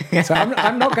all that. So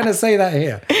I'm not going to say that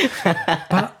here.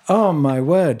 But, oh my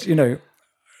word,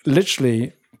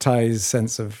 literally Thai's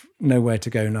sense of nowhere to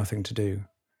go, nothing to do.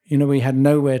 We had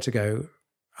nowhere to go.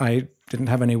 I didn't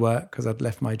have any work because I'd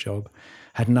left my job,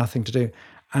 had nothing to do.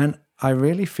 And I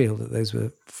really feel that those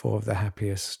were 4 of the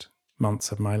happiest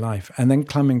months of my life. And then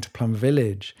coming to Plum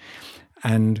Village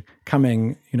and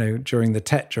coming, during the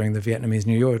Tet, during the Vietnamese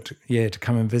New Year, to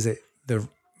come and visit the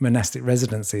monastic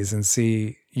residencies and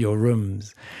see your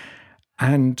rooms,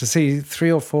 and to see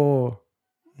 3 or 4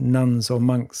 nuns or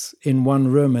monks in one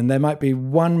room, and there might be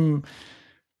one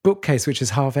bookcase which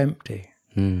is half empty.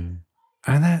 And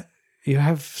that you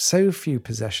have so few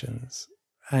possessions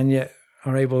and yet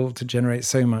are able to generate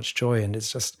so much joy. And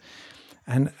it's just,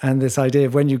 and this idea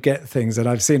of when you get things, and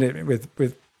I've seen it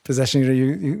with possession,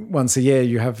 you once a year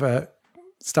you have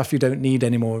stuff you don't need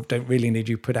anymore, don't really need,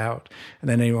 you put out, and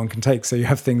then anyone can take. So you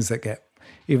have things that get,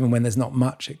 even when there's not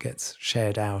much, it gets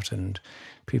shared out and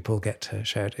people get to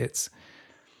share it. It's,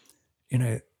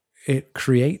 it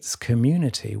creates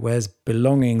community, whereas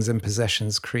belongings and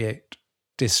possessions create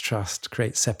distrust,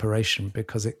 create separation,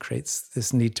 because it creates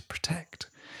this need to protect.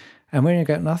 And when you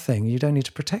get nothing, you don't need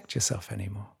to protect yourself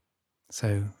anymore.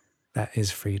 So that is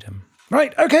freedom.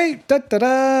 Right, okay. To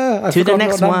the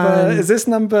next one. Is this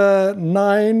number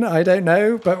 9? I don't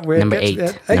know, but we're number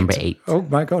 8. Number 8. Oh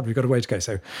my God, we've got a way to go.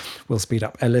 So we'll speed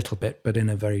up a little bit, but in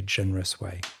a very generous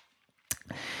way.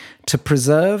 To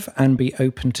preserve and be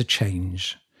open to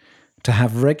change. To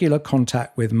have regular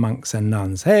contact with monks and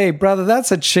nuns. Hey, brother,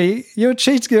 that's a cheat. You're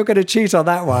going to cheat on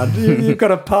that one. You've got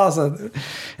to pass on.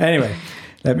 Anyway,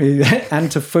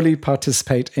 and to fully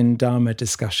participate in Dharma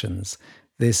discussions.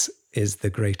 This is the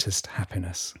greatest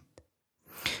happiness.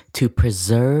 To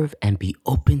preserve and be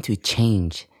open to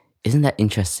change. Isn't that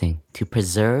interesting? To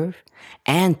preserve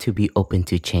and to be open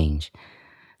to change.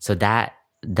 So that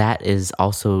is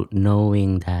also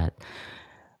knowing that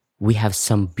we have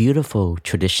some beautiful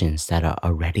traditions that are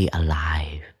already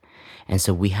alive. And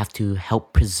so we have to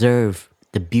help preserve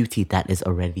the beauty that is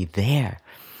already there.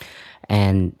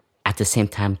 And at the same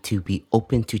time, to be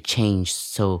open to change.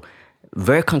 So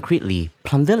very concretely,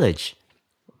 Plum Village,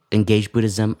 Engaged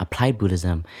Buddhism, Applied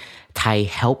Buddhism, Thai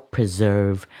help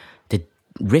preserve the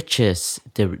riches,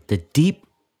 the deep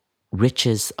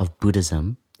riches of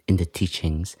Buddhism in the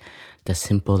teachings, the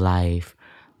simple life,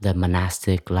 the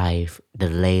monastic life, the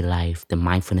lay life, the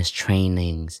mindfulness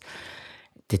trainings,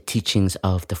 the teachings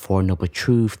of the 4 Noble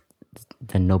Truths,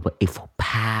 the Noble Eightfold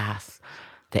Path,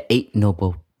 the 8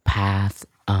 Noble Path,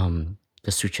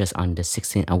 the sutras on the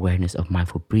 16 awareness of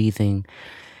mindful breathing.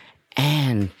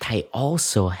 And Thai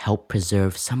also help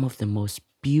preserve some of the most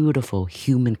beautiful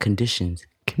human conditions,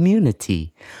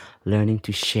 community, learning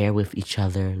to share with each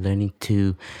other, learning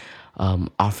to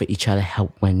offer each other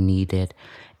help when needed.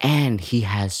 And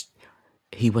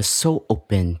he was so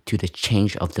open to the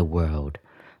change of the world,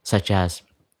 such as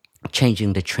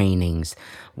changing the trainings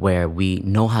where we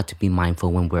know how to be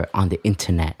mindful when we're on the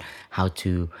internet, how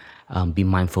to be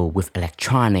mindful with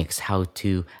electronics, how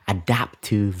to adapt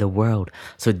to the world.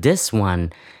 So this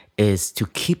one is to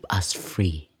keep us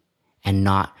free and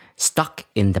not stuck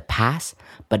in the past,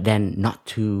 but then not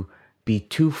to be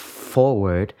too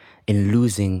forward in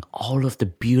losing all of the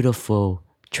beautiful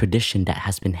tradition that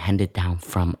has been handed down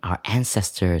from our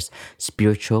ancestors,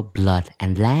 spiritual blood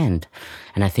and land.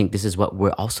 And I think this is what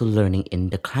we're also learning in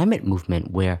the climate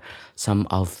movement, where some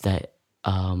of the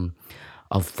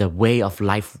way of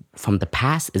life from the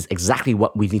past is exactly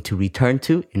what we need to return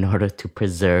to in order to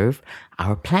preserve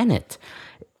our planet.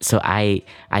 So I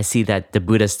see that the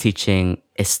Buddha's teaching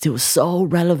is still so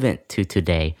relevant to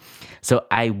today. So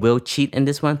I will cheat in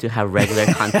this one to have regular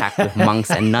contact with monks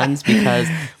and nuns, because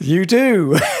you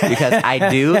do. Because I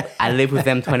do. I live with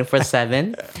them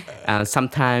 24/7.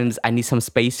 Sometimes I need some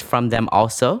space from them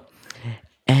also.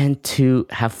 And to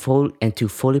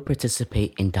fully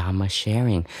participate in Dharma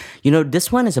sharing.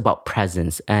 This one is about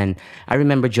presence. And I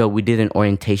remember, Joe, we did an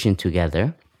orientation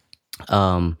together.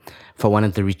 for one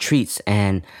of the retreats.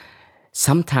 And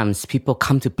sometimes people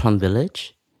come to Plum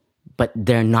Village, but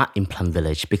they're not in Plum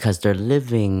Village because they're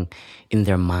living in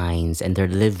their minds and they're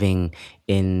living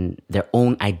in their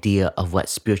own idea of what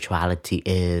spirituality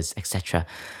is, etc.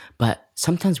 But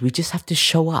sometimes we just have to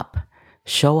show up,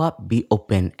 be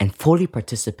open, and fully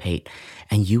participate.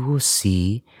 And you will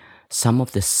see some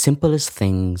of the simplest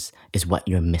things is what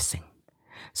you're missing.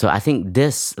 So I think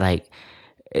this, like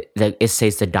it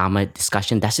says the Dharma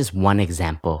discussion, that's just one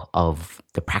example of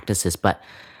the practices. But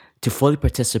to fully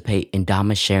participate in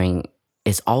Dharma sharing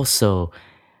is also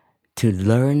to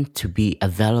learn to be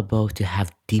available to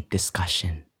have deep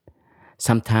discussion.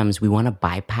 Sometimes we want to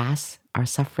bypass our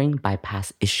suffering,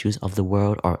 bypass issues of the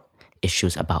world or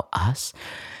issues about us,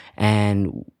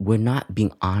 and we're not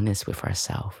being honest with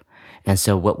ourselves. And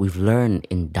so what we've learned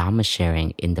in Dharma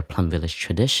sharing in the Plum Village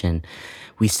tradition,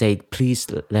 we say, please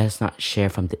let us not share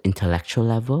from the intellectual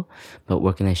level, but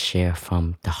we're going to share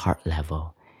from the heart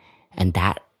level. And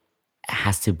that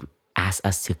has to ask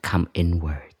us to come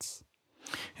inwards.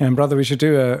 Yeah, and brother, we should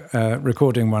do a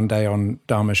recording one day on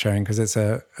Dharma sharing because it's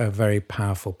a very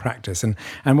powerful practice. And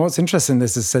what's interesting in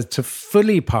this is it says to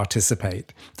fully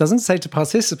participate. It doesn't say to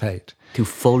participate. To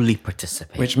fully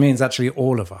participate. Which means actually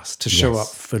all of us to show up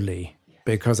fully.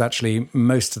 Because actually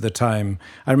most of the time,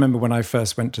 I remember when I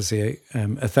first went to see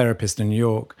a therapist in New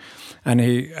York, and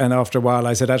after a while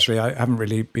I said, actually, I haven't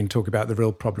really been talking about the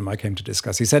real problem I came to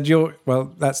discuss. He said,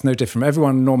 well, that's no different.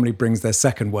 Everyone normally brings their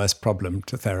second worst problem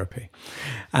to therapy.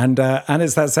 And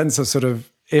it's that sense of sort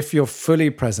of, if you're fully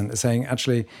present, it's saying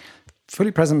actually,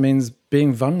 fully present means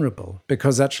being vulnerable,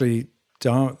 because actually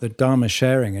the Dharma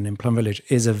sharing in Plum Village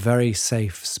is a very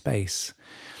safe space.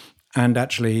 And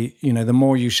actually, the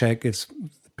more you share gives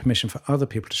permission for other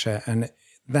people to share. And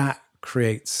that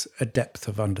creates a depth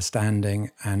of understanding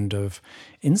and of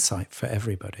insight for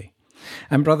everybody.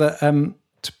 And brother,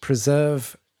 to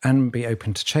preserve and be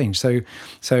open to change. So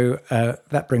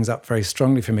that brings up very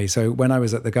strongly for me. So when I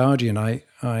was at The Guardian,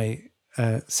 I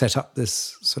set up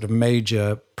this sort of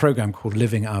major program called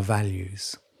Living Our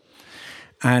Values.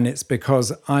 And it's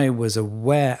because I was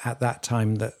aware at that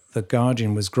time that The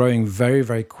Guardian was growing very,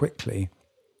 very quickly.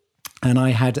 And I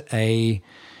had a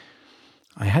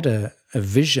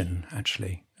vision,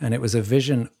 actually. And it was a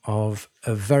vision of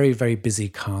a very, very busy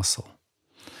castle.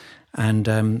 And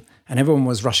everyone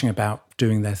was rushing about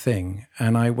doing their thing.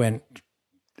 And I went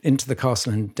into the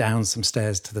castle and down some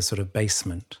stairs to the sort of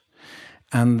basement.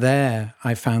 And there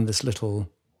I found this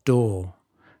little door.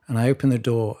 And I opened the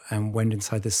door and went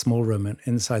inside this small room. And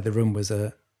inside the room was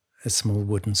a small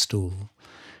wooden stool.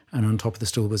 And on top of the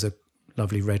stool was a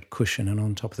lovely red cushion. And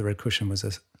on top of the red cushion was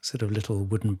a sort of little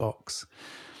wooden box.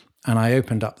 And I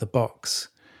opened up the box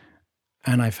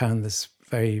and I found this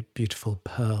very beautiful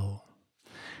pearl.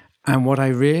 And what I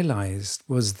realized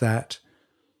was that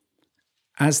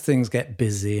as things get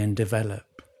busy and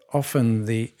develop, often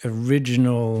the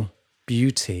original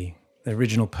beauty, the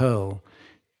original pearl,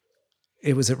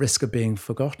 it was at risk of being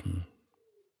forgotten,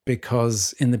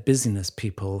 because in the busyness,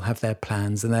 people have their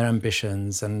plans and their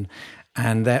ambitions and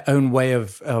their own way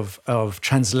of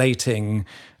translating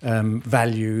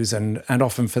values and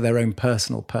often for their own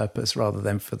personal purpose rather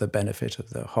than for the benefit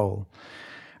of the whole.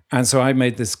 And so I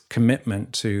made this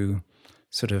commitment to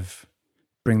sort of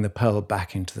bring the pearl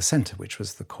back into the center, which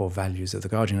was the core values of The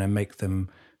Guardian, and make them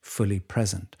fully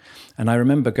present. And I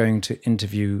remember going to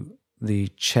interview the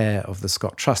chair of the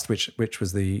Scott Trust, which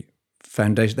was the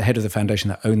foundation, the head of the foundation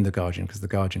that owned The Guardian, because The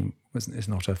Guardian is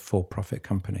not a for-profit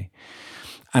company.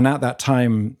 And at that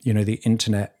time, the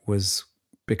internet was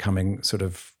becoming sort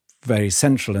of very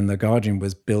central, and The Guardian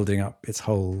was building up its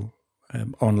whole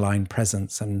online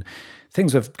presence, and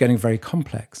things were getting very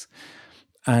complex.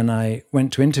 And I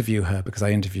went to interview her, because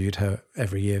I interviewed her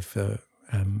every year for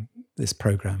this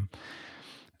program.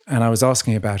 And I was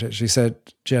asking about it. She said,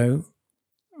 Joe,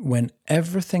 when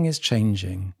everything is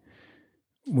changing,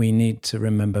 we need to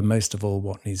remember most of all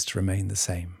what needs to remain the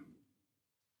same.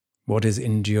 What is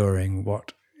enduring,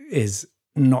 what is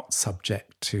not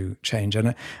subject to change.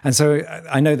 And so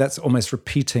I know that's almost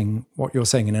repeating what you're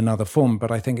saying in another form, but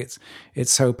I think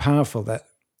it's so powerful that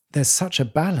there's such a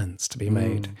balance to be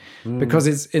made. Because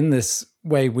it's in this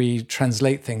way we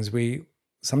translate things, we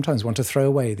sometimes want to throw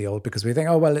away the old because we think,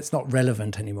 oh, well, it's not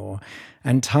relevant anymore.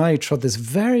 And Thai trod this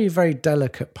very, very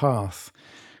delicate path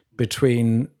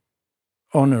between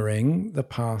honoring the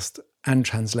past and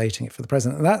translating it for the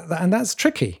present. And that's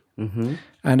tricky. Mm-hmm.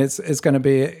 And it's going to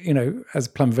be, as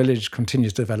Plum Village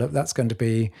continues to develop, that's going to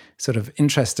be sort of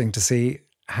interesting to see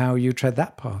how you tread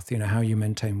that path, how you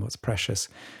maintain what's precious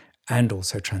and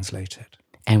also translate it.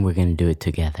 And we're going to do it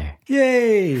together.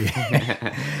 Yay!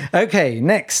 Okay,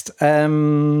 next.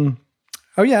 And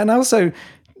also,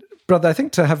 brother, I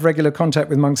think to have regular contact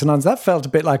with monks and nuns, that felt a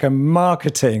bit like a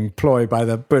marketing ploy by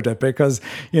the Buddha because,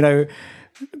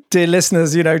 dear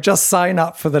listeners, just sign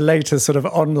up for the latest sort of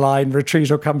online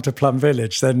retreat or come to Plum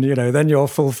Village. Then, then you're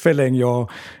fulfilling your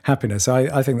happiness. So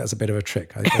I think that's a bit of a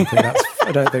trick. I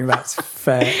don't think that's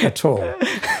fair at all.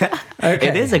 Okay.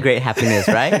 It is a great happiness,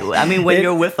 right? I mean, when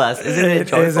you're with us, isn't it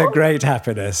joyful? It is a great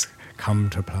happiness. Come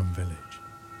to Plum Village.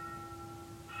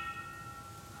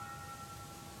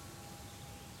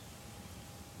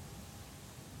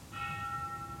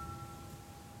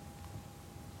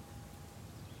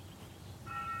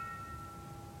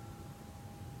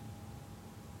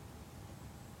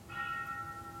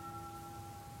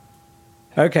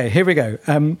 Okay, here we go.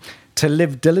 To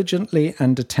live diligently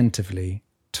and attentively,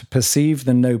 to perceive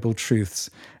the noble truths,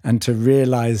 and to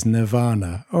realize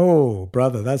nirvana. Oh,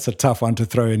 brother, that's a tough one to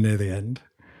throw in near the end.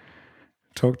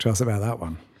 Talk to us about that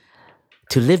one.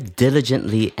 To live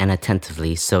diligently and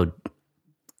attentively, so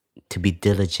to be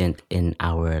diligent in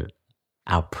our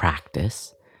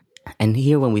practice. And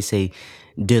here when we say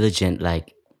diligent,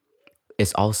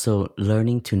 it's also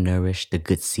learning to nourish the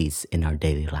good seeds in our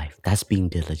daily life. That's being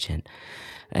diligent.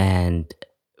 And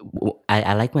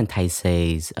I like when Tai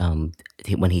says,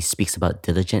 when he speaks about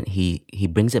diligent, he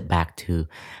brings it back to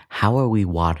how are we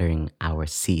watering our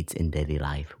seeds in daily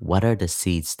life? What are the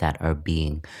seeds that are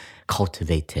being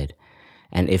cultivated?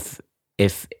 And if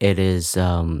it is,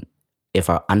 if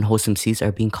our unwholesome seeds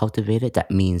are being cultivated, that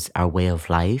means our way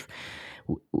of life,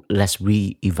 let's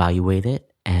reevaluate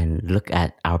it and look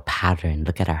at our pattern,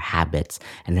 look at our habits,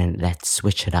 and then let's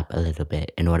switch it up a little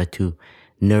bit in order to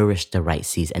nourish the right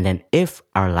seeds. And then if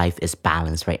our life is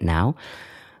balanced right now,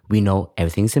 we know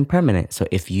everything's impermanent. So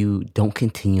if you don't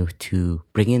continue to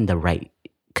bring in the right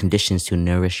conditions to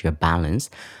nourish your balance,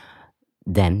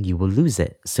 then you will lose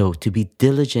it. So to be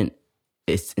diligent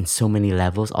is in so many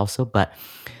levels also, but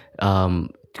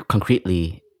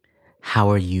concretely,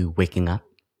 how are you waking up?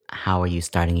 How are you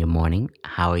starting your morning?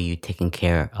 How are you taking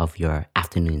care of your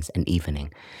afternoons and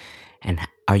evening? And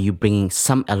are you bringing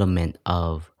some element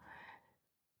of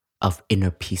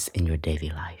inner peace in your daily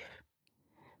life?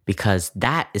 Because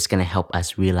that is going to help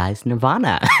us realize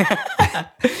nirvana.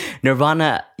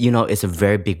 Nirvana, is a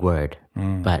very big word,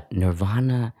 but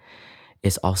nirvana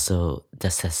is also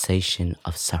the cessation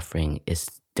of suffering,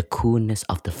 is the coolness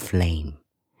of the flame.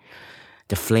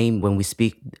 The flame, when we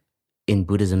speak in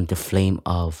Buddhism, the flame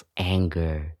of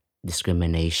anger,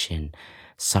 discrimination,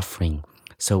 suffering.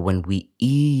 So when we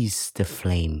ease the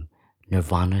flame,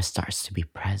 nirvana starts to be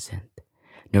present.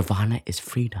 Nirvana is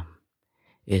freedom.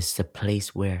 It's the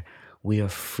place where we are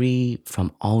free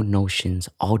from all notions,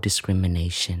 all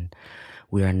discrimination.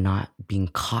 We are not being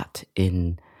caught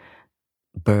in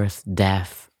birth,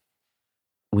 death.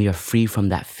 We are free from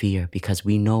that fear because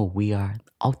we know we are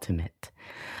ultimate.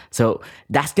 So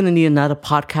that's going to need another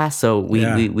podcast. So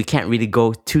we can't really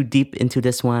go too deep into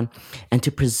this one. And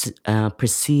to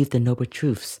perceive the noble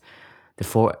truths.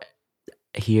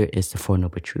 Here is the four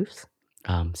noble truths.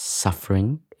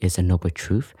 Suffering is a noble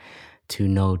truth. To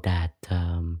know that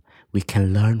we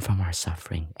can learn from our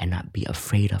suffering and not be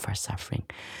afraid of our suffering.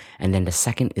 And then the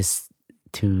second is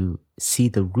to see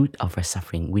the root of our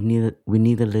suffering. We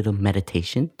need a little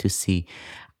meditation to see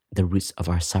the roots of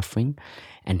our suffering,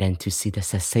 and then to see the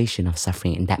cessation of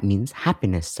suffering. And that means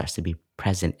happiness starts to be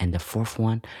present. And the fourth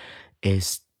one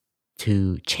is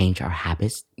to change our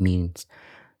habits, means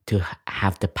to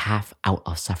have the path out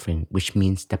of suffering, which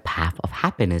means the path of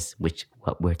happiness, which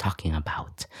what we're talking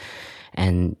about.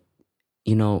 And,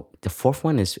 the fourth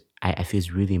one is, I feel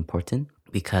is really important,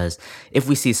 because if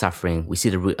we see suffering, we see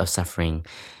the root of suffering,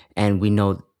 and we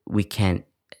know we can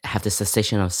have the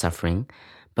cessation of suffering,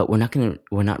 but we're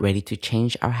not ready to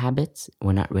change our habits.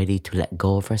 We're not ready to let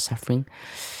go of our suffering.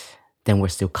 Then we're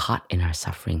still caught in our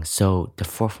suffering. So the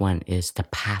fourth one is the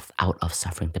path out of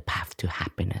suffering, the path to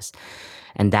happiness.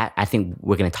 And that, I think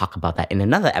we're going to talk about that in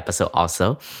another episode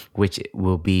also, which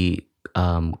will be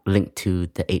linked to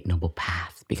the Eight Noble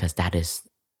Paths, because that is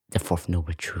the fourth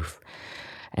noble truth.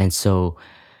 And so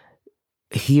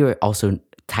here also,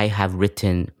 Tai have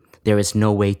written, there is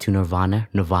no way to nirvana.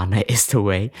 Nirvana is the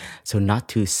way. So not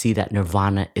to see that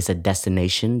nirvana is a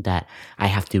destination that I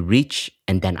have to reach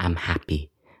and then I'm happy.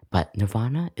 But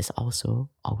nirvana is also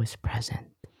always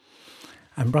present.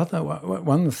 And brother,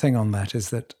 one thing on that is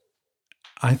that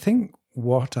I think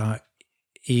what our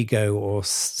ego or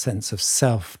sense of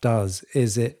self does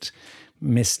is it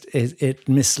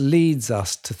misleads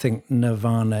us to think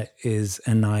nirvana is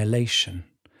annihilation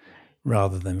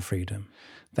rather than freedom.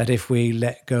 that if we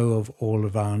let go of all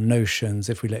of our notions,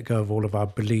 if we let go of all of our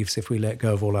beliefs, if we let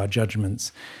go of all our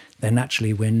judgments, then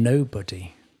actually we're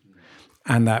nobody.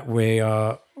 And that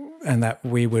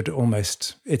we would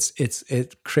almost,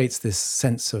 it creates this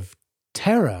sense of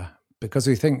terror because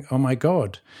we think, oh my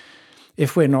God,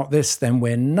 if we're not this, then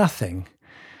we're nothing.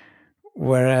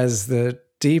 Whereas the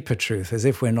deeper truth is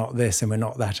if we're not this and we're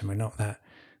not that and we're not that,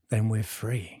 then we're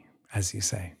free, as you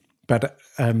say. But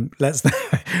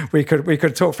we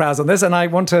could talk for hours on this, and I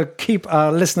want to keep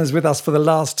our listeners with us for the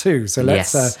last two. So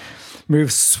let's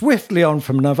move swiftly on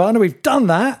from nirvana. We've done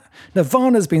that.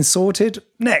 Nirvana's been sorted.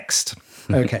 Next.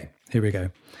 Okay, here we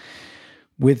go.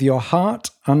 With your heart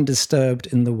undisturbed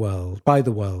in the world, by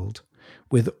the world,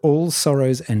 with all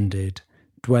sorrows ended,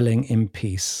 dwelling in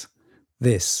peace,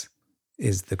 this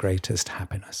is the greatest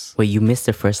happiness. Well, you missed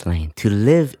the first line. To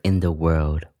live in the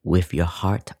world with your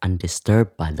heart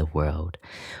undisturbed by the world,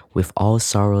 with all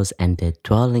sorrows ended,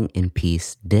 dwelling in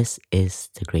peace, this is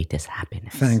the greatest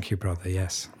happiness. Thank you, brother.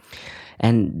 Yes.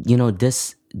 And,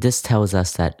 this tells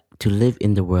us that to live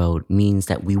in the world means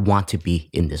that we want to be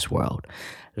in this world.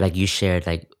 Like you shared,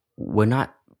 we're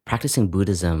not practicing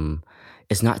Buddhism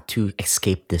is not to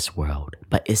escape this world,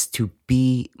 but is to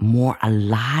be more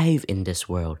alive in this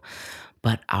world.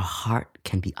 But our heart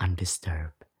can be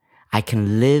undisturbed. I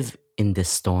can live in this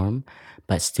storm,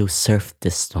 but still surf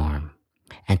this storm,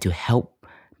 and to help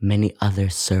many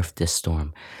others surf this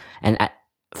storm. And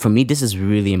for me, this is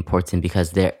really important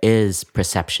because there is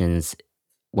perceptions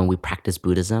when we practice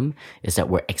Buddhism is that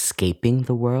we're escaping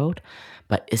the world,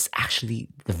 but it's actually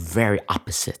the very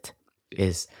opposite,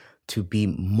 is to be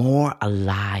more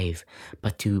alive,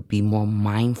 but to be more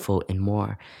mindful and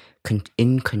more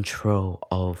in control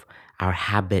of our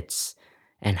habits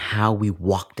and how we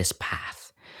walk this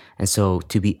path. And so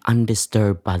to be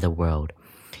undisturbed by the world,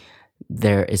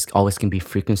 there is always going to be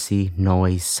frequency,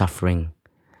 noise, suffering,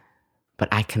 but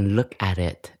I can look at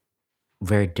it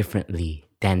very differently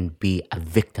than be a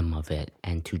victim of it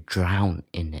and to drown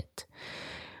in it.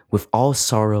 With all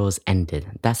sorrows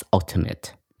ended, that's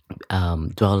ultimate.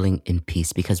 Dwelling in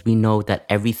peace, because we know that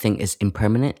everything is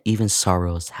impermanent, even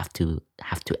sorrows have to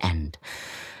end.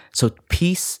 So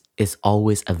peace is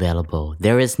always available.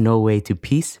 There is no way to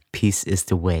peace. Peace is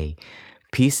the way.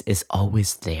 Peace is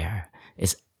always there.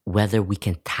 It's whether we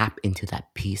can tap into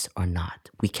that peace or not.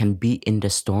 We can be in the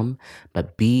storm,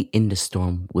 but be in the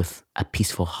storm with a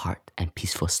peaceful heart and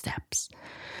peaceful steps.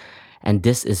 And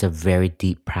this is a very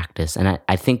deep practice. And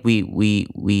I think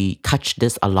we touched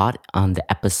this a lot on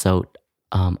the episode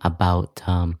about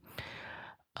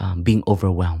being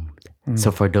overwhelmed.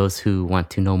 So for those who want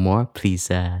to know more, please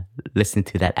listen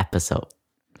to that episode.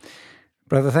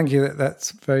 Brother, thank you.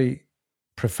 That's very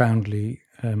profoundly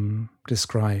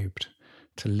described,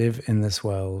 to live in this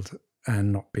world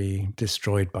and not be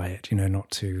destroyed by it,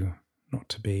 not to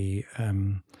be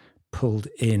pulled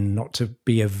in, not to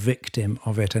be a victim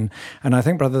of it. And I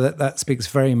think, brother, that speaks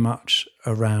very much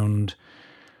around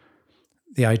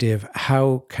the idea of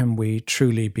how can we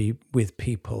truly be with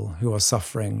people who are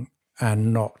suffering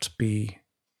and not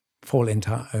fall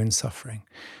into our own suffering.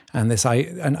 And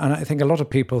I think a lot of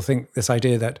people think this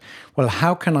idea that, well,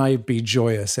 how can I be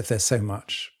joyous if there's so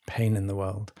much pain in the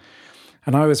world?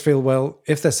 And I always feel, well,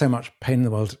 if there's so much pain in the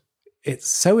world, it's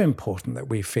so important that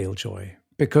we feel joy.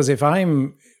 Because if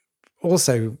I'm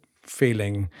also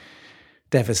feeling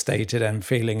devastated and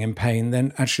feeling in pain,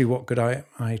 then actually what good am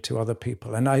I to other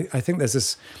people? And I think there's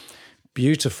this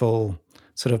beautiful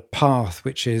sort of path,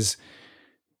 which is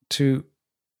to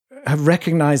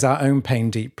recognize our own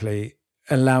pain deeply,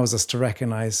 allows us to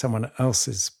recognize someone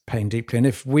else's pain deeply. And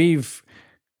if we've,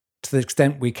 to the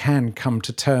extent we can, come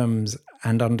to terms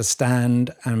and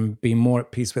understand and be more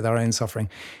at peace with our own suffering,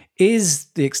 is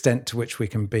the extent to which we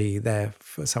can be there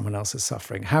for someone else's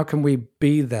suffering. How can we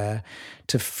be there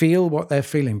to feel what they're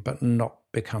feeling, but not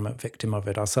become a victim of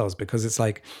it ourselves? Because it's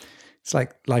like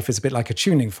life is a bit like a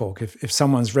tuning fork. If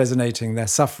someone's resonating their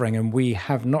suffering and we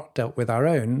have not dealt with our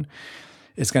own,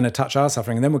 it's going to touch our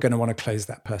suffering, and then we're going to want to close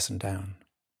that person down.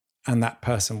 And that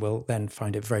person will then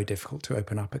find it very difficult to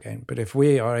open up again. But if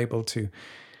we are able to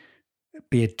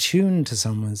be attuned to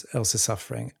someone else's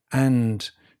suffering and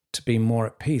to be more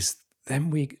at peace, then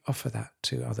we offer that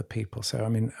to other people. So,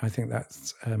 I think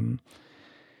that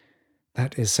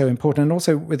is so important. And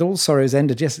also, with all sorrows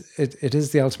ended, yes, it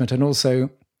is the ultimate. And also,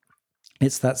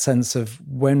 it's that sense of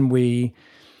when we're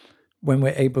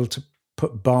able to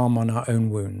put balm on our own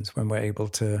wounds, when we're able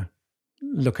to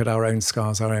look at our own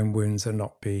scars, our own wounds, and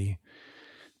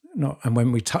and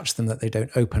when we touch them, that they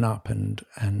don't open up, and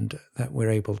that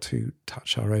we're able to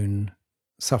touch our own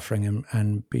suffering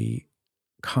and be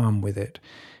calm with it,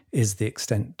 is the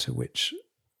extent to which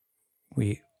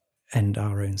we end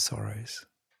our own sorrows.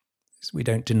 We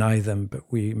don't deny them,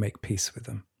 but we make peace with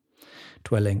them.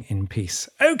 Dwelling in peace.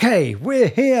 Okay, we're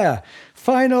here.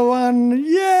 Final one.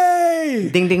 Yay!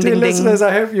 Ding, ding, Dear ding, listeners, ding.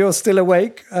 I hope you're still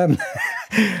awake. I'm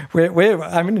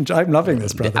loving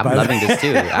this, brother. I'm loving this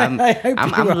too. I'm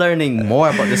learning more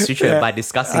about the sutra by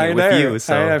discussing it with you.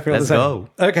 So let's go.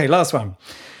 Okay, last one.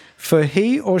 For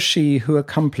he or she who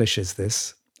accomplishes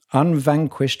this,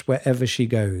 unvanquished wherever she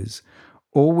goes,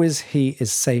 always he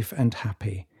is safe and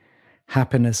happy.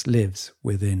 Happiness lives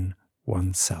within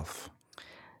oneself.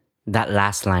 That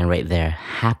last line right there,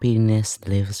 happiness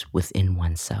lives within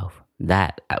oneself.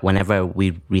 That whenever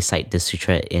we recite the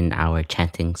sutra in our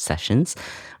chanting sessions,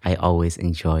 I always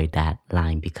enjoy that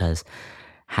line because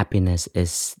happiness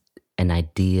is an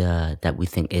idea that we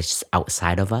think is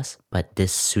outside of us, but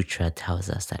this sutra tells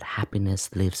us that happiness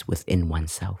lives within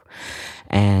oneself.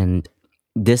 And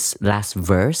this last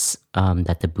verse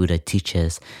that the Buddha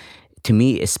teaches, to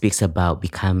me, it speaks about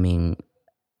becoming,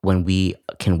 when we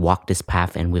can walk this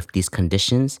path and with these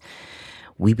conditions,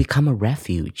 we become a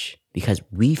refuge because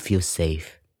we feel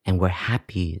safe and we're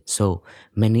happy. So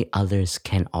many others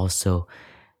can also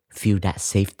feel that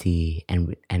safety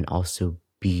and also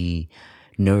be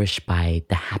nourished by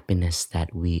the happiness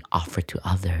that we offer to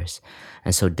others.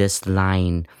 And so this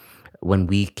line, when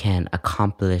we can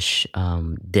accomplish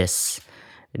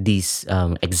these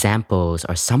examples,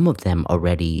 or some of them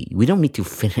already, we don't need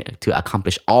to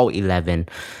accomplish all 11.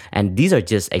 And these are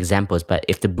just examples. But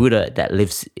if the Buddha that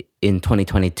lives in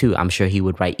 2022, I'm sure he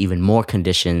would write even more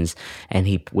conditions, and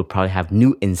he would probably have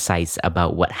new insights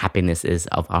about what happiness is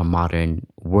of our modern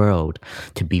world,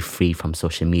 to be free from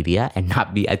social media and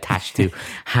not be attached to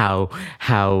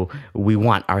how we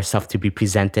want ourselves to be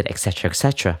presented, etc.,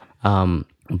 etc.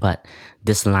 But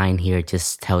this line here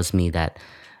just tells me that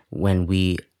when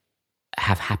we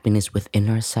have happiness within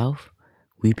ourselves,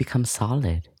 we become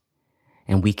solid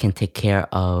and we can take care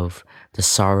of the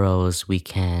sorrows. We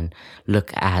can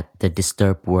look at the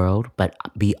disturbed world, but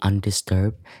be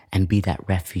undisturbed and be that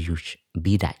refuge,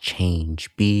 be that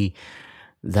change, be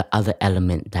the other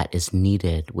element that is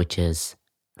needed, which is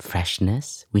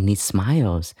freshness. We need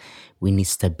smiles. We need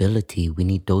stability. We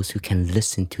need those who can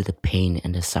listen to the pain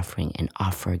and the suffering and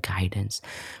offer guidance.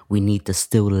 We need the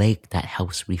still lake that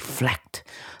helps reflect,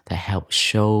 that helps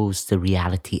shows the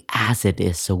reality as it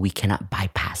is, so we cannot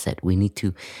bypass it. We need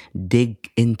to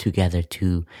dig in together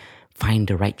to find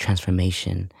the right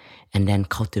transformation and then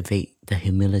cultivate the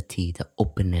humility, the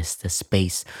openness, the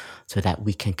space, so that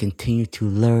we can continue to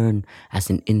learn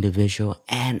as an individual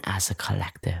and as a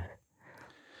collective.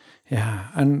 Yeah.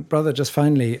 And brother, just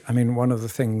finally, I mean, one of the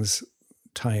things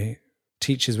Thai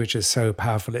teaches, which is so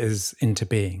powerful, is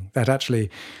interbeing. That actually,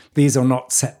 these are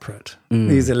not separate.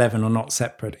 These 11 are not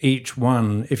separate. Each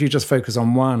one, if you just focus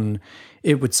on one,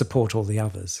 it would support all the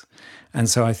others. And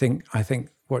so I think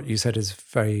what you said is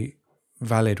very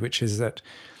valid, which is that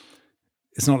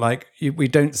it's not like we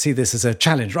don't see this as a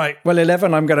challenge, right? Well,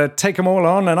 11, I'm going to take them all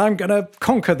on and I'm going to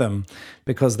conquer them,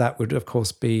 because that would, of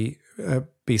course, be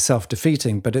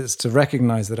self-defeating. But it's to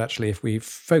recognize that actually, if we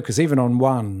focus even on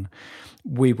one,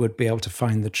 we would be able to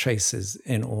find the traces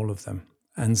in all of them.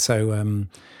 And so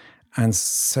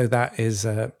that is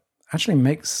actually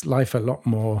makes life a lot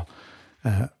more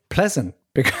pleasant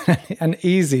and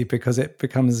easy, because it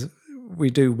becomes, we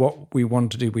do what we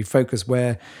want to do. We focus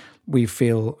where we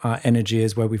feel our energy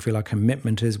is, where we feel our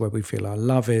commitment is, where we feel our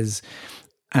love is.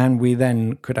 And we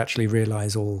then could actually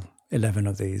realize all 11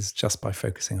 of these just by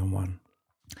focusing on one.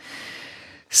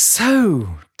 So,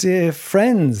 dear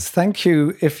friends, thank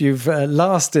you if you've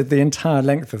lasted the entire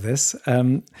length of this.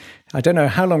 I don't know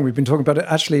how long we've been talking about it.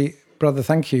 Actually, brother,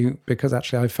 thank you, because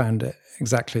actually I found it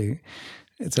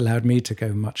it's allowed me to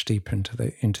go much deeper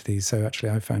into these. So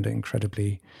actually I found it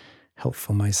incredibly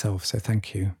helpful myself. So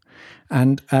thank you.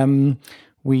 And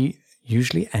we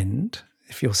usually end,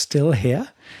 if you're still here,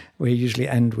 we usually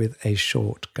end with a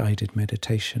short guided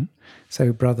meditation.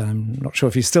 So brother, I'm not sure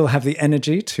if you still have the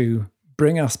energy to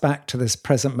bring us back to this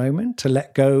present moment, to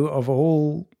let go of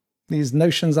all these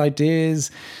notions,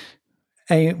 ideas,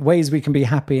 ways we can be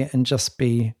happy, and just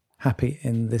be happy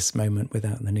in this moment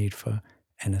without the need for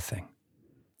anything.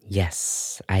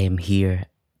 Yes, I am here.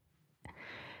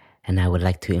 And I would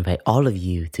like to invite all of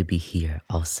you to be here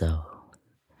also.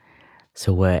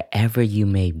 So wherever you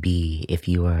may be, if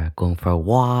you are going for a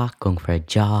walk, going for a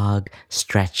jog,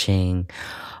 stretching,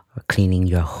 or cleaning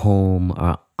your home,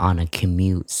 or on a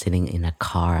commute, sitting in a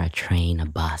car, a train, a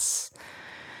bus,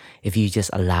 if you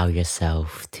just allow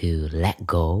yourself to let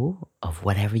go of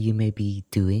whatever you may be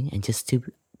doing and just to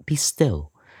be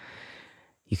still,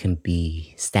 You can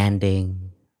be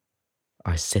standing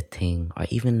or sitting or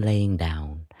even laying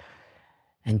down,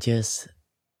 and just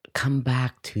come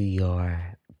back to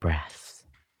your breath.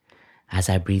 As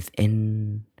I breathe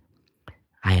in,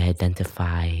 I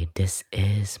identify this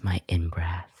is my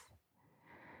in-breath.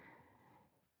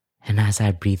 And as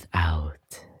I breathe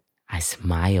out, I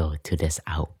smile to this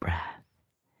out-breath.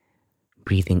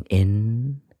 Breathing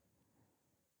in,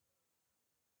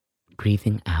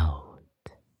 breathing out.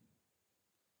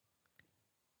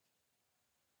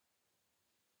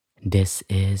 This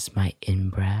is my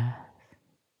in-breath.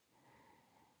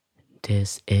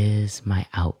 This is my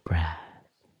out-breath.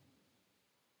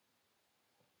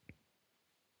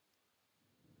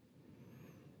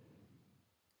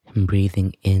 And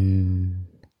breathing in,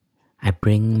 I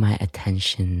bring my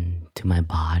attention to my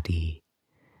body.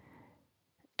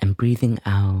 And breathing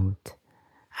out,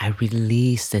 I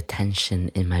release the tension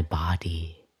in my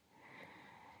body.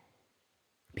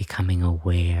 Becoming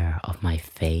aware of my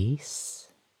face.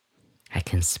 I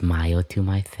can smile to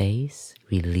my face,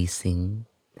 releasing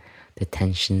the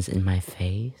tensions in my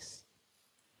face.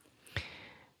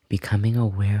 Becoming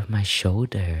aware of my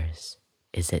shoulders.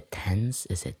 Is it tense?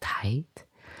 Is it tight?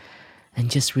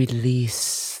 And just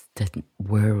release the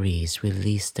worries,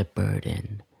 release the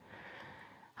burden.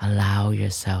 Allow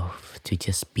yourself to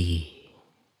just be.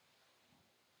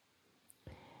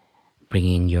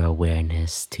 Bringing your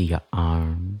awareness to your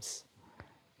arms,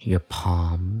 your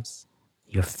palms,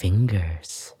 your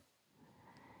fingers.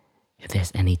 If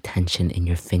there's any tension in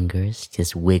your fingers,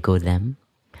 just wiggle them,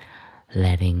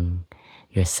 letting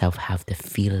yourself have the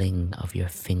feeling of your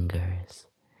fingers.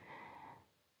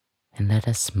 And let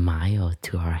us smile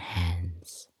to our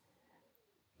hands.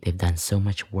 They've done so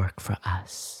much work for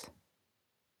us.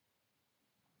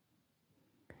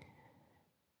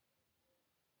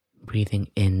 Breathing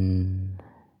in,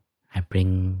 I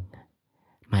bring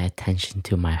my attention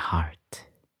to my heart.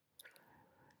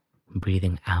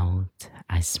 Breathing out,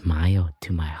 I smile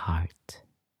to my heart.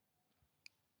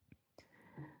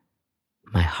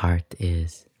 My heart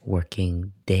is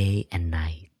working day and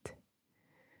night.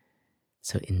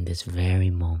 So in this very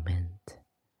moment,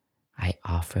 I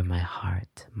offer my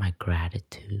heart my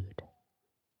gratitude.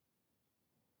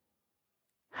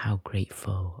 How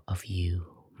grateful of you,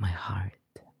 my heart.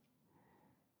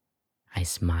 I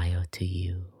smile to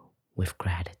you with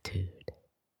gratitude.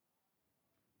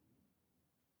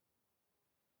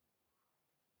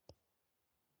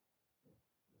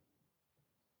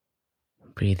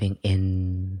 Breathing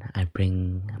in, I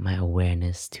bring my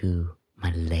awareness to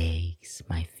my legs,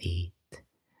 my feet.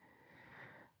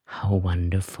 How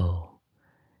wonderful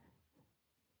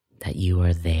that you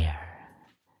are there.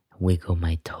 Wiggle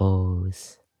my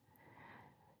toes.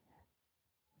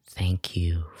 Thank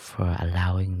you for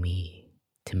allowing me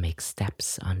to make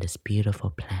steps on this beautiful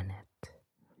planet.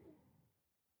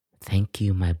 Thank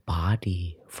you, my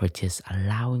body, for just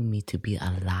allowing me to be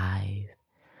alive,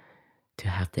 to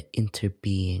have the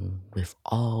interbeing with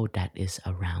all that is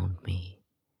around me.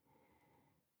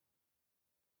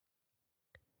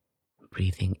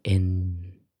 Breathing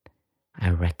in, I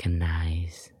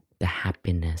recognize the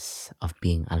happiness of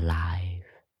being alive.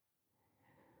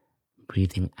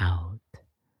 Breathing out,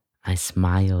 I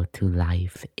smile to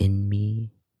life in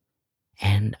me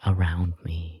and around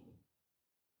me.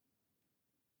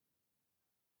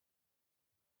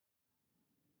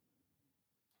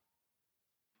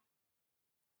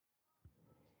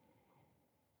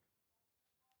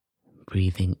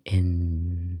 Breathing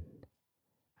in,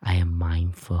 I am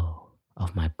mindful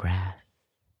of my breath.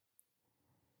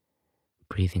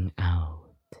 Breathing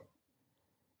out,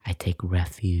 I take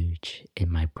refuge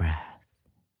in my breath.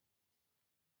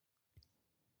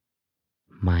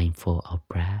 Mindful of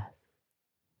breath,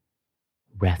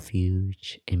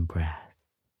 refuge in breath.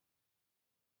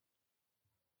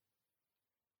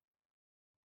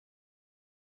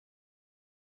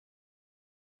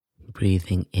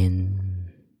 Breathing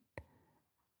in,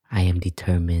 I am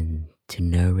determined to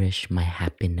nourish my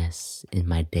happiness in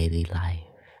my daily life.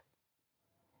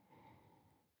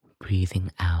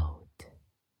 Breathing out,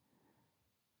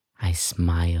 I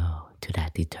smile to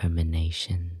that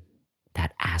determination,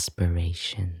 that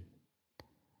aspiration.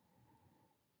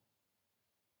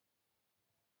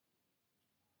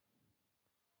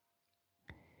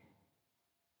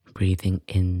 Breathing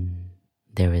in,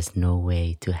 there is no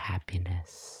way to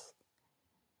happiness.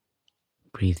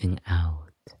 Breathing out,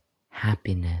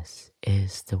 happiness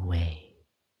is the way.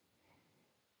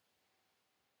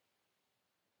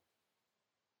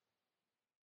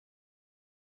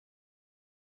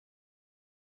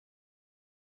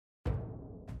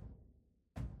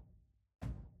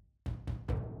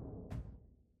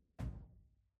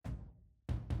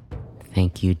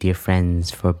 Thank you, dear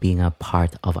friends, for being a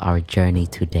part of our journey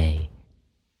today.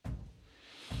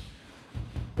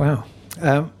 Wow.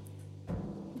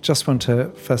 Just want to,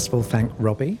 first of all, thank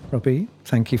Robbie. Robbie,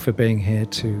 thank you for being here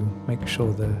to make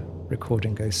sure the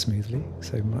recording goes smoothly.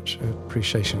 So much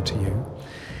appreciation to you.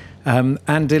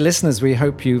 And dear listeners, we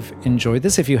hope you've enjoyed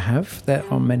this. If you have, there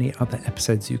are many other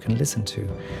episodes you can listen to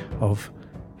of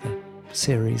the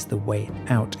series The Way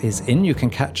Out Is In. You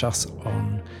can catch us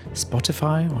on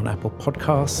Spotify, on Apple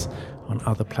Podcasts, on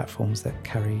other platforms that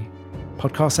carry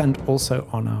podcasts, and also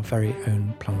on our very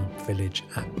own Plum Village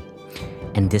app.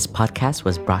 And this podcast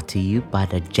was brought to you by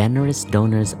the generous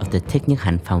donors of the Thich Nhat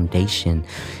Hanh Foundation.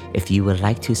 If you would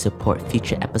like to support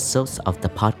future episodes of the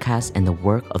podcast and the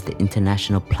work of the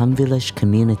International Plum Village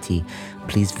community,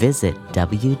 please visit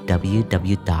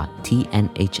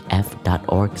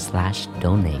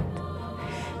www.tnhf.org/donate.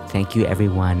 Thank you,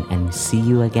 everyone, and see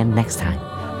you again next time.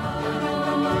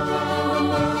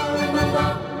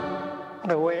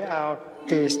 The way out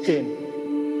is in.